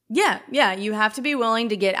 Yeah. You have to be willing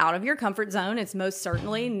to get out of your comfort zone. It's most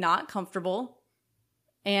certainly not comfortable.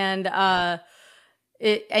 And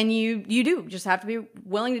you do just have to be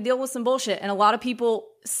willing to deal with some bullshit. And a lot of people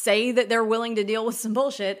say that they're willing to deal with some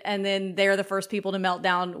bullshit, and then they're the first people to melt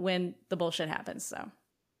down when the bullshit happens. So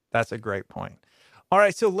that's a great point. All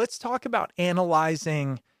right, so let's talk about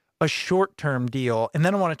analyzing a short-term deal. And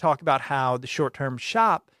then I want to talk about how the short-term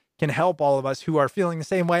shop can help all of us who are feeling the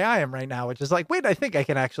same way I am right now, which is like, wait, I think I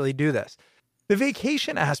can actually do this. The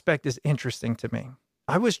vacation aspect is interesting to me.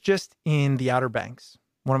 I was just in the Outer Banks,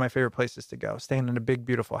 one of my favorite places to go, staying in a big,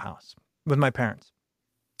 beautiful house with my parents.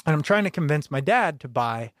 And I'm trying to convince my dad to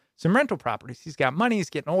buy some rental properties. He's got money.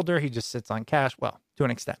 He's getting older. He just sits on cash. Well, to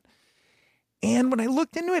an extent. And when I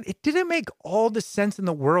looked into it, it didn't make all the sense in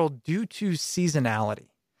the world due to seasonality.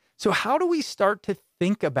 So how do we start to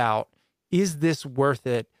think about, is this worth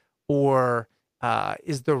it? Or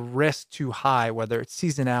is the risk too high, whether it's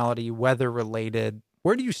seasonality, weather related?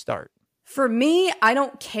 Where do you start? For me, I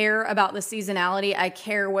don't care about the seasonality. I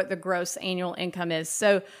care what the gross annual income is.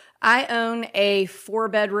 So I own a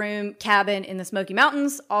 4-bedroom cabin in the Smoky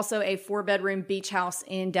Mountains, also a 4-bedroom beach house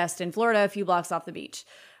in Destin, Florida, a few blocks off the beach.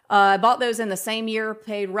 I bought those in the same year,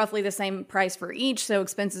 paid roughly the same price for each, so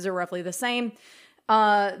expenses are roughly the same.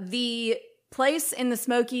 The place in the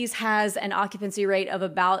Smokies has an occupancy rate of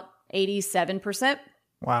about 87%.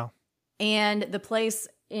 Wow. And the place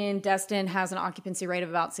in Destin has an occupancy rate of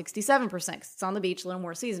about 67% because it's on the beach, a little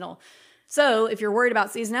more seasonal. So if you're worried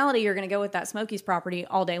about seasonality, you're going to go with that Smokies property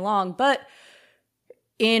all day long. But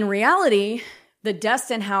in reality, the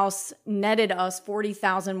Destin house netted us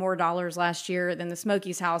 $40,000 more last year than the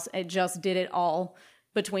Smokies house. It just did it all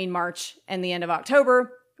between March and the end of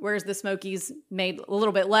October, whereas the Smokies made a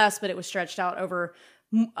little bit less, but it was stretched out over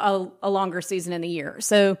a longer season in the year.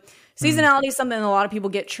 So seasonality is something a lot of people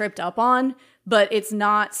get tripped up on, but it's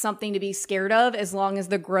not something to be scared of as long as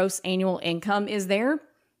the gross annual income is there.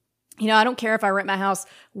 You know, I don't care if I rent my house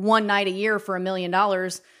one night a year for $1 million.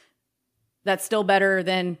 That's still better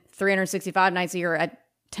than 365 nights a year at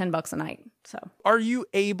 $10 a night. So, are you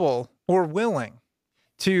able or willing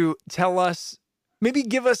to tell us, maybe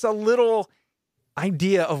give us a little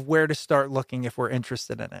idea of where to start looking if we're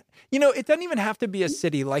interested in it? You know, it doesn't even have to be a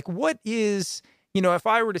city. Like, what is, you know, if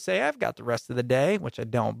I were to say I've got the rest of the day, which I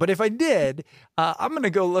don't, but if I did, I'm going to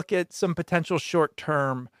go look at some potential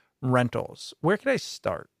short-term rentals. Where could I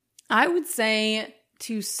start? I would say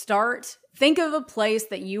to start, think of a place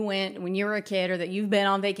that you went when you were a kid or that you've been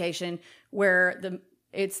on vacation where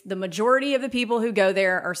the majority of the people who go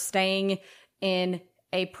there are staying in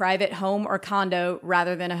a private home or condo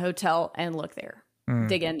rather than a hotel, and look there.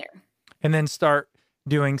 Dig in there. And then start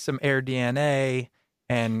doing some AirDNA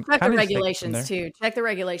and check the regulations too. Check the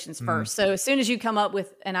regulations first. So as soon as you come up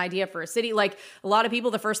with an idea for a city, like a lot of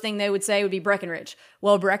people, the first thing they would say would be Breckenridge.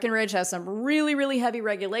 Well, Breckenridge has some really, really heavy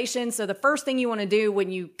regulations. So the first thing you want to do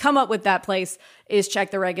when you come up with that place is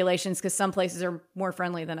check the regulations, because some places are more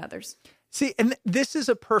friendly than others. See, and this is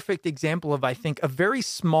a perfect example of, I think, a very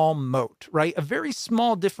small moat, right? A very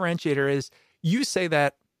small differentiator is, you say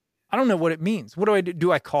that, I don't know what it means. What do I do?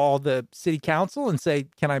 Do I call the city council and say,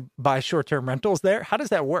 can I buy short-term rentals there? How does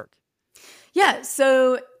that work? Yeah.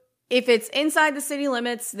 So if it's inside the city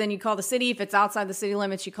limits, then you call the city. If it's outside the city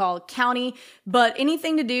limits, you call county. But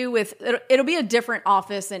anything to do with, it'll be a different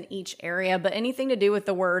office in each area, but anything to do with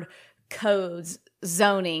the word codes,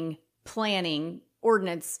 zoning, planning,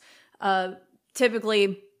 ordinance,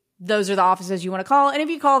 typically those are the offices you want to call. And if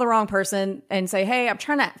you call the wrong person and say, hey, I'm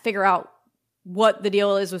trying to figure out what the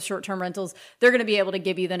deal is with short-term rentals, they're going to be able to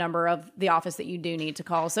give you the number of the office that you do need to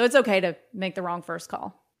call. So it's okay to make the wrong first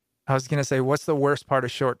call. I was going to say, what's the worst part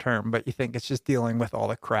of short-term? But you think it's just dealing with all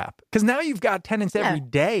the crap. Because now you've got tenants every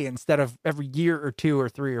day instead of every year or 2 or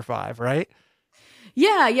 3 or 5, right?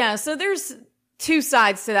 Yeah. So there's two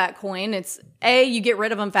sides to that coin. It's A, you get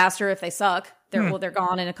rid of them faster if they suck. They're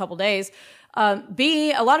gone in a couple days.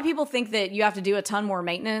 B, a lot of people think that you have to do a ton more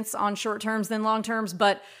maintenance on short terms than long terms.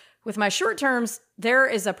 But with my short terms, there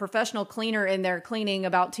is a professional cleaner in there cleaning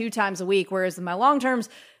about 2 times a week. Whereas in my long terms,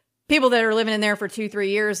 people that are living in there for 2-3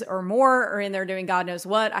 years or more are in there doing God knows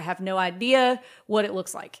what. I have no idea what it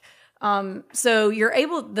looks like. So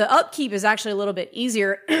the upkeep is actually a little bit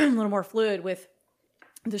easier, a little more fluid with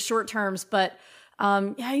the short terms, but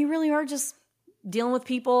you really are just dealing with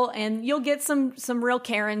people, and you'll get some real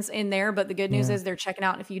Karens in there. But the good news is they're checking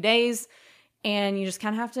out in a few days, and you just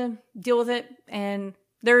kind of have to deal with it. And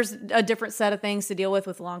there's a different set of things to deal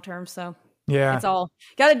with long term. So it's all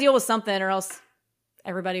got to deal with something, or else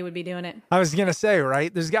everybody would be doing it. I was gonna say,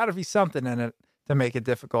 right? There's got to be something in it to make it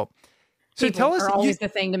difficult. So People tell us, are always the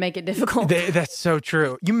thing to make it difficult. That's so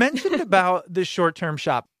true. You mentioned about the short-term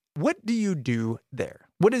shop. What do you do there?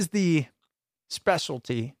 What is the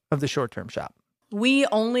specialty of the short-term shop? We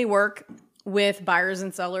only work with buyers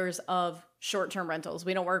and sellers of short-term rentals.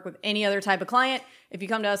 We don't work with any other type of client. If you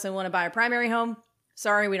come to us and want to buy a primary home,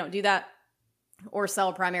 sorry, we don't do that. Or sell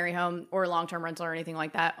a primary home or a long-term rental or anything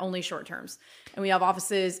like that. Only short terms. And we have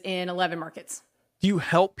offices in 11 markets. Do you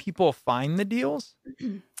help people find the deals?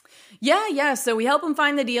 Yeah. So we help them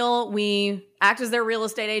find the deal. We act as their real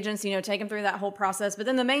estate agents, take them through that whole process. But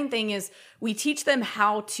then the main thing is we teach them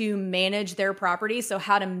how to manage their property. So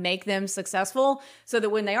how to make them successful so that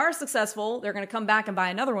when they are successful, they're going to come back and buy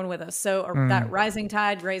another one with us. So that rising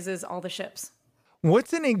tide raises all the ships.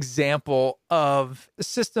 What's an example of a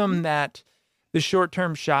system that the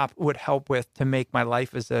short-term shop would help with to make my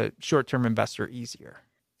life as a short-term investor easier?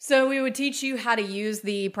 So we would teach you how to use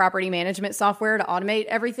the property management software to automate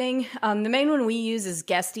everything. The main one we use is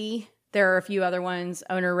Guesty. There are a few other ones,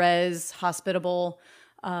 OwnerRez, Hospitable,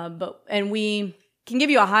 and we can give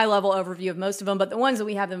you a high-level overview of most of them. But the ones that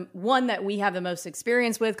we have, the one that we have the most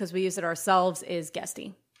experience with because we use it ourselves is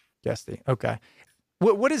Guesty. Guesty, okay.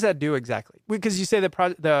 What does that do exactly? Because you say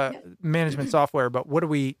the management software, but what are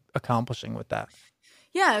we accomplishing with that?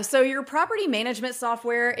 Yeah, so your property management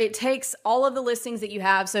software, it takes all of the listings that you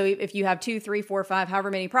have. So if you have 2, 3, 4, 5,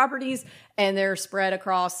 however many properties, and they're spread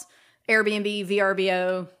across Airbnb,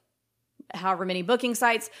 VRBO, however many booking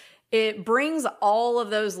sites, it brings all of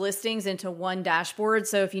those listings into one dashboard.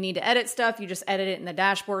 So if you need to edit stuff, you just edit it in the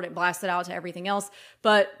dashboard. It blasts it out to everything else.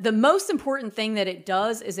 But the most important thing that it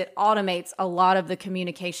does is it automates a lot of the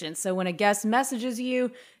communication. So when a guest messages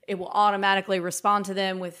you, it will automatically respond to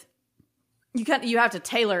them with you have to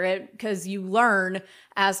tailor it because you learn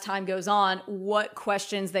as time goes on what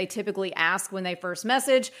questions they typically ask when they first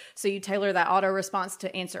message. So you tailor that auto response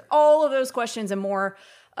to answer all of those questions and more.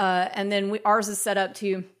 And then ours is set up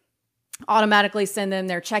to automatically send them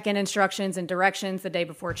their check-in instructions and directions the day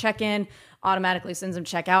before check-in, automatically sends them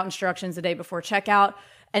checkout instructions the day before checkout.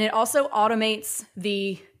 And it also automates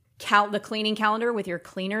the cleaning calendar with your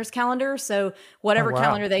cleaner's calendar. So whatever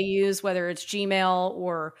calendar they use, whether it's Gmail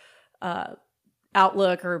or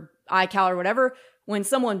Outlook or iCal or whatever, when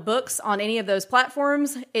someone books on any of those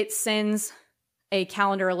platforms, it sends a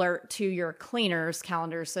calendar alert to your cleaner's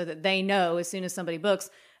calendar so that they know as soon as somebody books,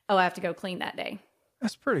 oh, I have to go clean that day.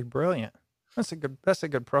 That's pretty brilliant. That's a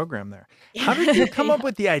good program there. How did you come up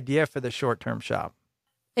with the idea for the short-term shop?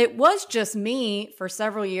 It was just me for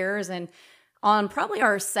several years, and on probably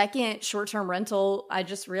our second short-term rental, I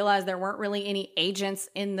just realized there weren't really any agents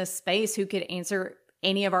in the space who could answer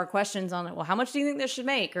any of our questions on it. Well, how much do you think this should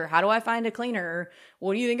make? Or how do I find a cleaner? Or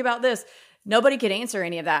what do you think about this? Nobody could answer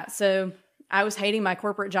any of that. So I was hating my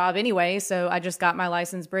corporate job anyway. So I just got my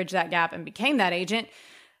license, bridged that gap, and became that agent.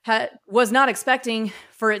 Was not expecting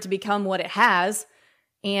for it to become what it has.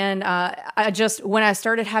 And when I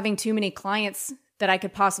started having too many clients that I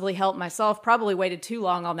could possibly help myself, probably waited too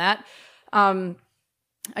long on that. I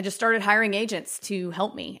just started hiring agents to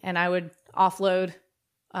help me, and I would offload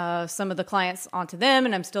some of the clients onto them,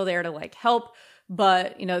 and I'm still there to help,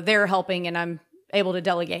 but they're helping and I'm able to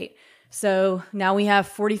delegate. So now we have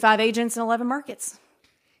 45 agents in 11 markets.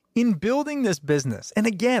 In building this business, and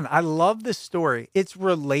again, I love this story. It's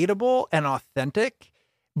relatable and authentic,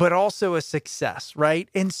 but also a success, right?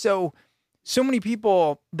 And so many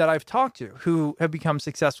people that I've talked to who have become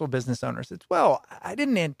successful business owners, it's, well, I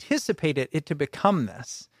didn't anticipate it to become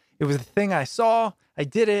this. It was the thing I saw, I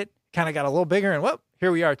did it, kind of got a little bigger, and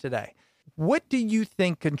here we are today. What do you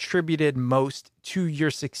think contributed most to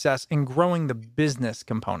your success in growing the business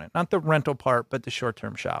component? Not the rental part, but the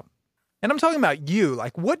short-term shop. And I'm talking about you.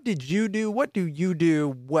 What did you do? What do you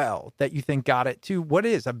do well that you think got it to what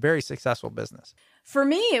is a very successful business? For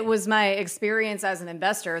me, it was my experience as an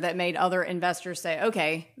investor that made other investors say,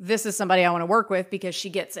 okay, this is somebody I want to work with because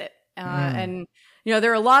she gets it. And,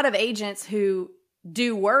 there are a lot of agents who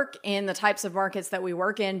do work in the types of markets that we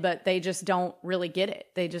work in, but they just don't really get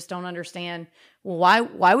it. They just don't understand, well,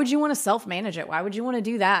 why would you want to self-manage it? Why would you want to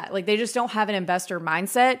do that? They just don't have an investor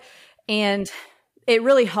mindset. And it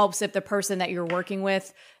really helps if the person that you're working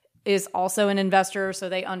with is also an investor, so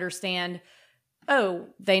they understand, oh,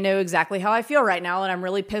 they know exactly how I feel right now, and I'm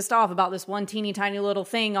really pissed off about this one teeny tiny little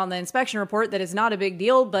thing on the inspection report that is not a big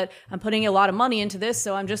deal, but I'm putting a lot of money into this,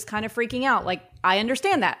 so I'm just kind of freaking out. Like, I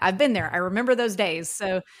understand that. I've been there. I remember those days.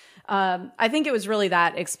 So I think it was really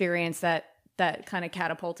that experience that kind of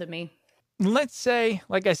catapulted me. Let's say,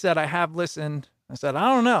 like I said, I have listened. I said,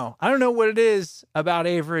 I don't know. I don't know what it is about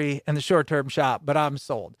Avery and the short-term shop, but I'm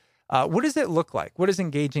sold. What does it look like? What does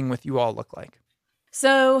engaging with you all look like?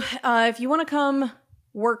 So if you want to come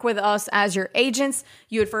work with us as your agents,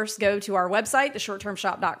 you would first go to our website,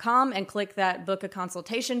 theshorttermshop.com, and click that book a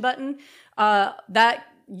consultation button. That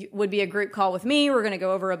would be a group call with me. We're going to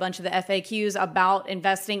go over a bunch of the FAQs about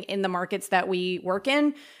investing in the markets that we work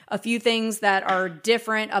in, a few things that are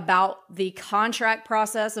different about the contract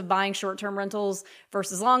process of buying short-term rentals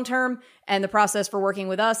versus long-term, and the process for working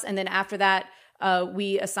with us. And then after that,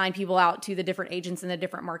 we assign people out to the different agents in the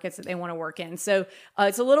different markets that they want to work in. So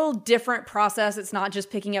it's a little different process. It's not just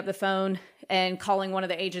picking up the phone and calling one of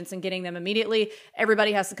the agents and getting them immediately.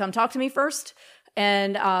 Everybody has to come talk to me first.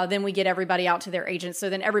 And then we get everybody out to their agents. So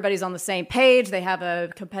then everybody's on the same page. They have a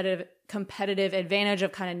competitive advantage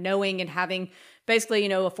of kind of knowing and having basically, a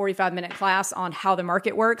 45-minute class on how the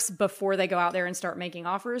market works before they go out there and start making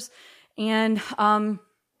offers. And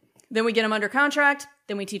then we get them under contract.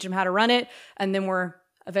 Then we teach them how to run it. And then we're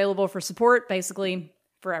available for support basically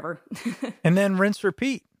forever. And then rinse,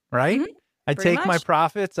 repeat, right? Mm-hmm. I Pretty take my much.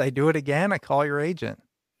 profits. I do it again. I call your agent.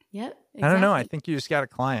 Yep. I don't know. I exactly. think you just got a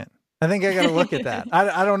client. I think I got to look at that.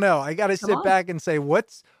 I don't know. I got to sit on. back and say,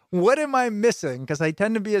 what am I missing? Because I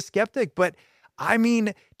tend to be a skeptic. But I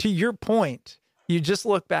mean, to your point, you just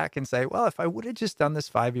look back and say, well, if I would have just done this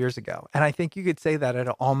 5 years ago, and I think you could say that at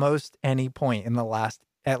almost any point in the last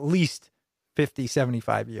at least 50,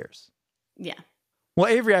 75 years. Yeah. Well,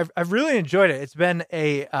 Avery, I've really enjoyed it. It's been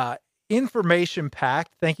a information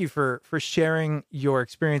packed. Thank you for sharing your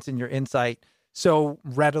experience and your insight so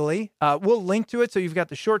readily. We'll link to it. So you've got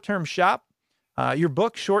the short-term shop, your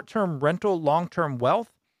book, Short-Term Rental, Long-Term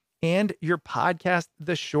Wealth, and your podcast,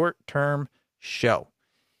 The Short-Term Show.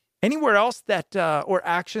 Anywhere else that or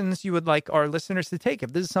actions you would like our listeners to take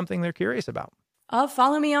if this is something they're curious about?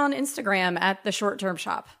 Follow me on Instagram at the Short-Term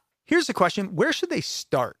Shop. Here's the question. Where should they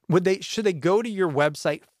start? Should they go to your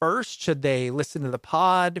website first? Should they listen to the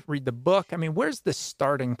pod, read the book? I mean, where's the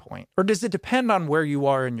starting point? Or does it depend on where you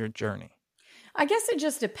are in your journey? I guess it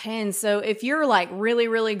just depends. So if you're like really,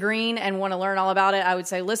 really green and want to learn all about it, I would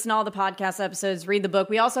say listen to all the podcast episodes, read the book.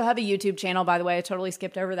 We also have a YouTube channel, by the way. I totally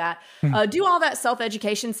skipped over that. Do all that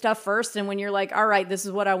self-education stuff first. And when you're like, all right, this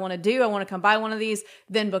is what I want to do. I want to come buy one of these,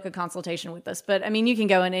 then book a consultation with us. But I mean, you can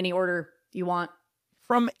go in any order you want.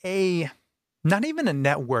 From not even a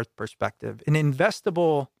net worth perspective, an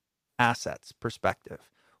investable assets perspective,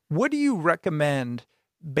 what do you recommend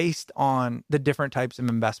based on the different types of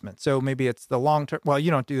investments? So maybe it's the long term. Well,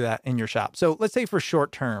 you don't do that in your shop. So let's say for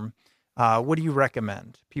short term, what do you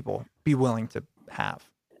recommend people be willing to have?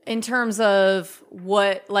 In terms of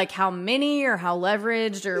what, like how many or how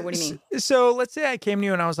leveraged or what do you mean? So let's say I came to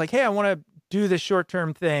you and I was like, hey, I want to do this short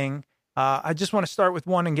term thing. I just want to start with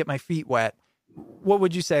one and get my feet wet. What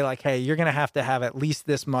would you say? Like, hey, you're going to have at least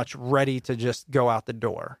this much ready to just go out the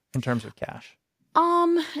door in terms of cash.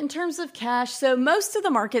 In terms of cash, so most of the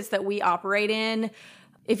markets that we operate in,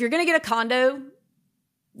 if you're going to get a condo,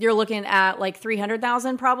 you're looking at like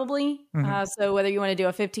 300,000 probably. Mm-hmm. So whether you want to do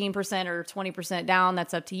a 15% or 20% down,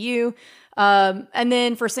 that's up to you. And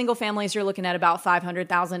then for single families, you're looking at about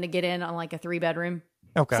 500,000 to get in on like a 3-bedroom.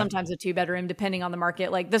 Okay. Sometimes a 2-bedroom, depending on the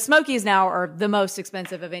market. Like the Smokies now are the most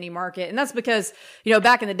expensive of any market. And that's because,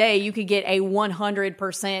 back in the day, you could get a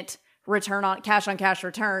 100% return on cash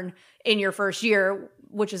return in your first year,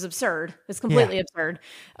 which is absurd. It's completely absurd.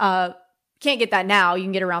 Can't get that now. You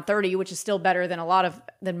can get around 30, which is still better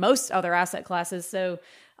than most other asset classes. So,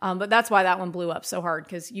 but that's why that one blew up so hard,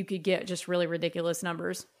 because you could get just really ridiculous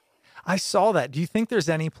numbers. I saw that. Do you think there's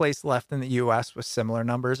any place left in the U.S. with similar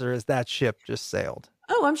numbers, or is that ship just sailed?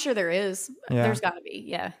 Oh, I'm sure there is. Yeah. There's got to be.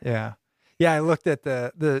 Yeah. Yeah. Yeah. I looked at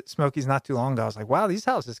the Smokies not too long ago. I was like, wow, these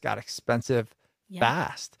houses got expensive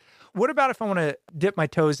fast. What about if I want to dip my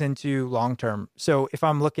toes into long-term? So if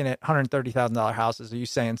I'm looking at $130,000 houses, are you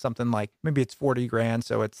saying something like maybe it's 40 grand?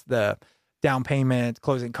 So it's the down payment,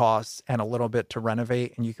 closing costs, and a little bit to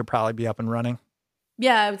renovate, and you could probably be up and running?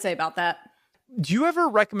 Yeah, I would say about that. Do you ever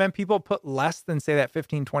recommend people put less than, say, that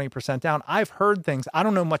 15, 20% down? I've heard things, I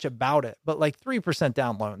don't know much about it, but like 3%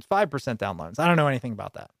 down loans, 5% down loans. I don't know anything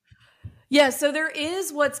about that. Yeah, so there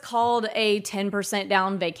is what's called a 10%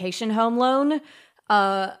 down vacation home loan.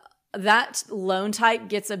 that loan type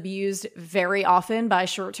gets abused very often by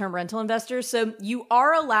short-term rental investors. So you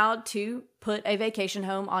are allowed to put a vacation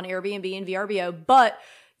home on Airbnb and VRBO, but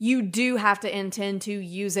you do have to intend to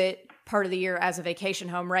use it part of the year as a vacation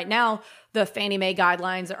home. Right now, the Fannie Mae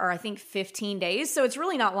guidelines are, I think, 15 days. So it's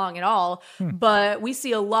really not long at all. But we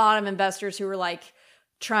see a lot of investors who are like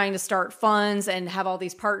trying to start funds and have all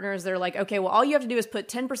these partners. They're like, okay, well, all you have to do is put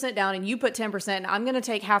 10% down and you put 10% and I'm going to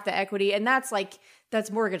take half the equity. And that's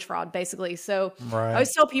mortgage fraud, basically. So I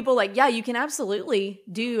always tell people like, yeah, you can absolutely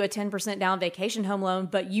do a 10% down vacation home loan,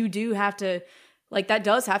 but you do have to, like, that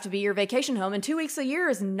does have to be your vacation home. And 2 weeks a year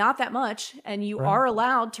is not that much. And you are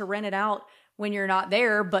allowed to rent it out when you're not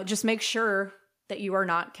there, but just make sure that you are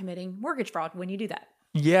not committing mortgage fraud when you do that.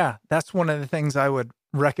 Yeah, that's one of the things I would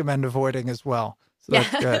recommend avoiding as well. So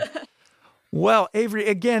that's good. Well, Avery,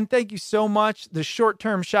 again, thank you so much. The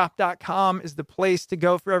shorttermshop.com is the place to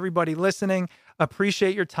go for everybody listening.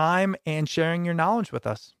 Appreciate your time and sharing your knowledge with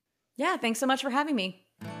us. Yeah, thanks so much for having me.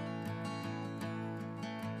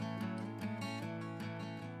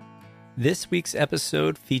 This week's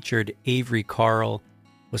episode featured Avery Carl,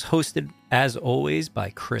 was hosted, as always,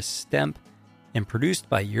 by Chris Stemp, and produced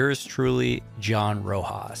by yours truly, John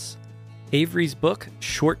Rojas. Avery's book,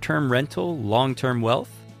 Short-Term Rental, Long-Term Wealth,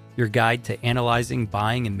 Your Guide to Analyzing,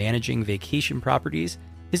 Buying, and Managing Vacation Properties,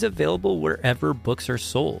 is available wherever books are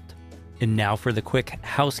sold. And now for the quick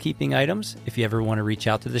housekeeping items. If you ever want to reach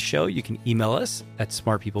out to the show, you can email us at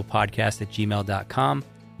smartpeoplepodcast@gmail.com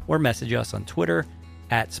or message us on Twitter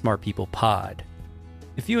 @smartpeoplepod.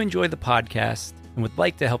 If you enjoy the podcast and would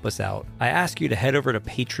like to help us out, I ask you to head over to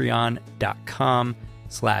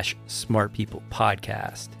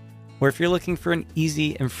patreon.com/smartpeoplepodcast. Or if you're looking for an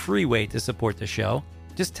easy and free way to support the show,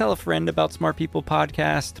 just tell a friend about Smart People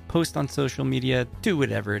Podcast, post on social media, do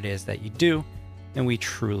whatever it is that you do, and we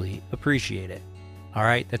truly appreciate it. All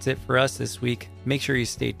right, that's it for us this week. Make sure you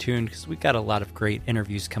stay tuned because we've got a lot of great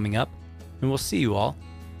interviews coming up, and we'll see you all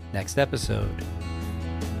next episode.